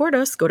like to support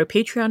us, go to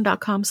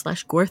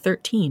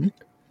patreon.com/gore13.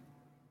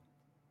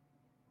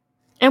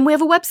 And we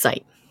have a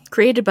website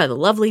created by the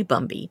lovely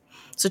Bumby,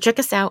 so check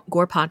us out,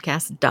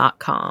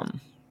 gorepodcast.com.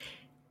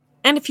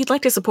 And if you'd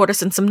like to support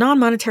us in some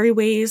non-monetary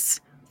ways,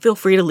 feel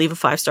free to leave a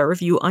 5-star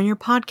review on your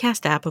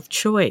podcast app of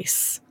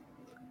choice.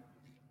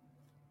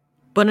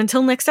 But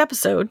until next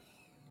episode,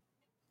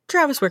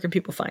 Travis, where can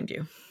people find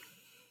you?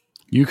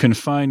 You can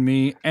find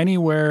me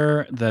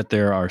anywhere that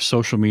there are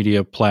social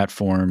media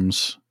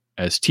platforms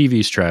as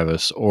TV's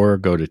Travis, or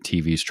go to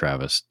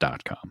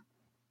tvstravis.com.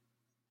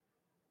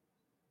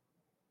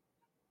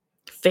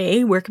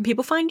 Faye, where can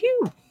people find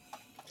you?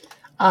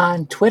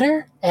 On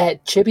Twitter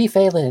at Chibi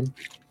Phelan.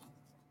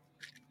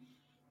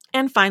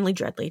 And finally,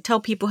 Dreadly,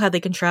 tell people how they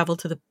can travel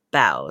to the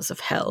bowels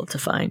of hell to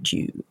find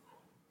you.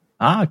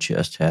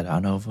 Just head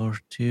on over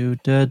to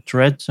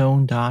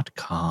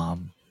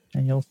thedreadzone.com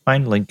and you'll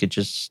find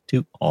linkages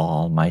to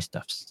all my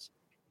stuffs.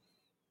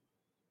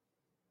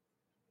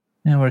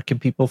 Now, where can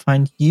people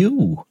find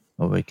you,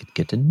 a Wicked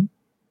Kitten?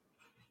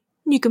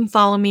 You can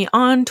follow me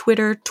on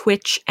Twitter,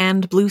 Twitch,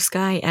 and Blue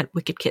Sky at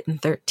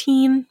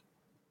WickedKitten13.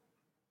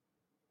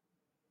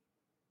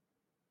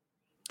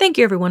 Thank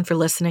you, everyone, for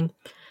listening.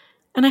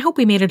 And I hope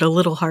we made it a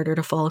little harder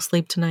to fall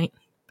asleep tonight.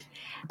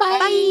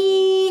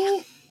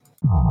 Bye.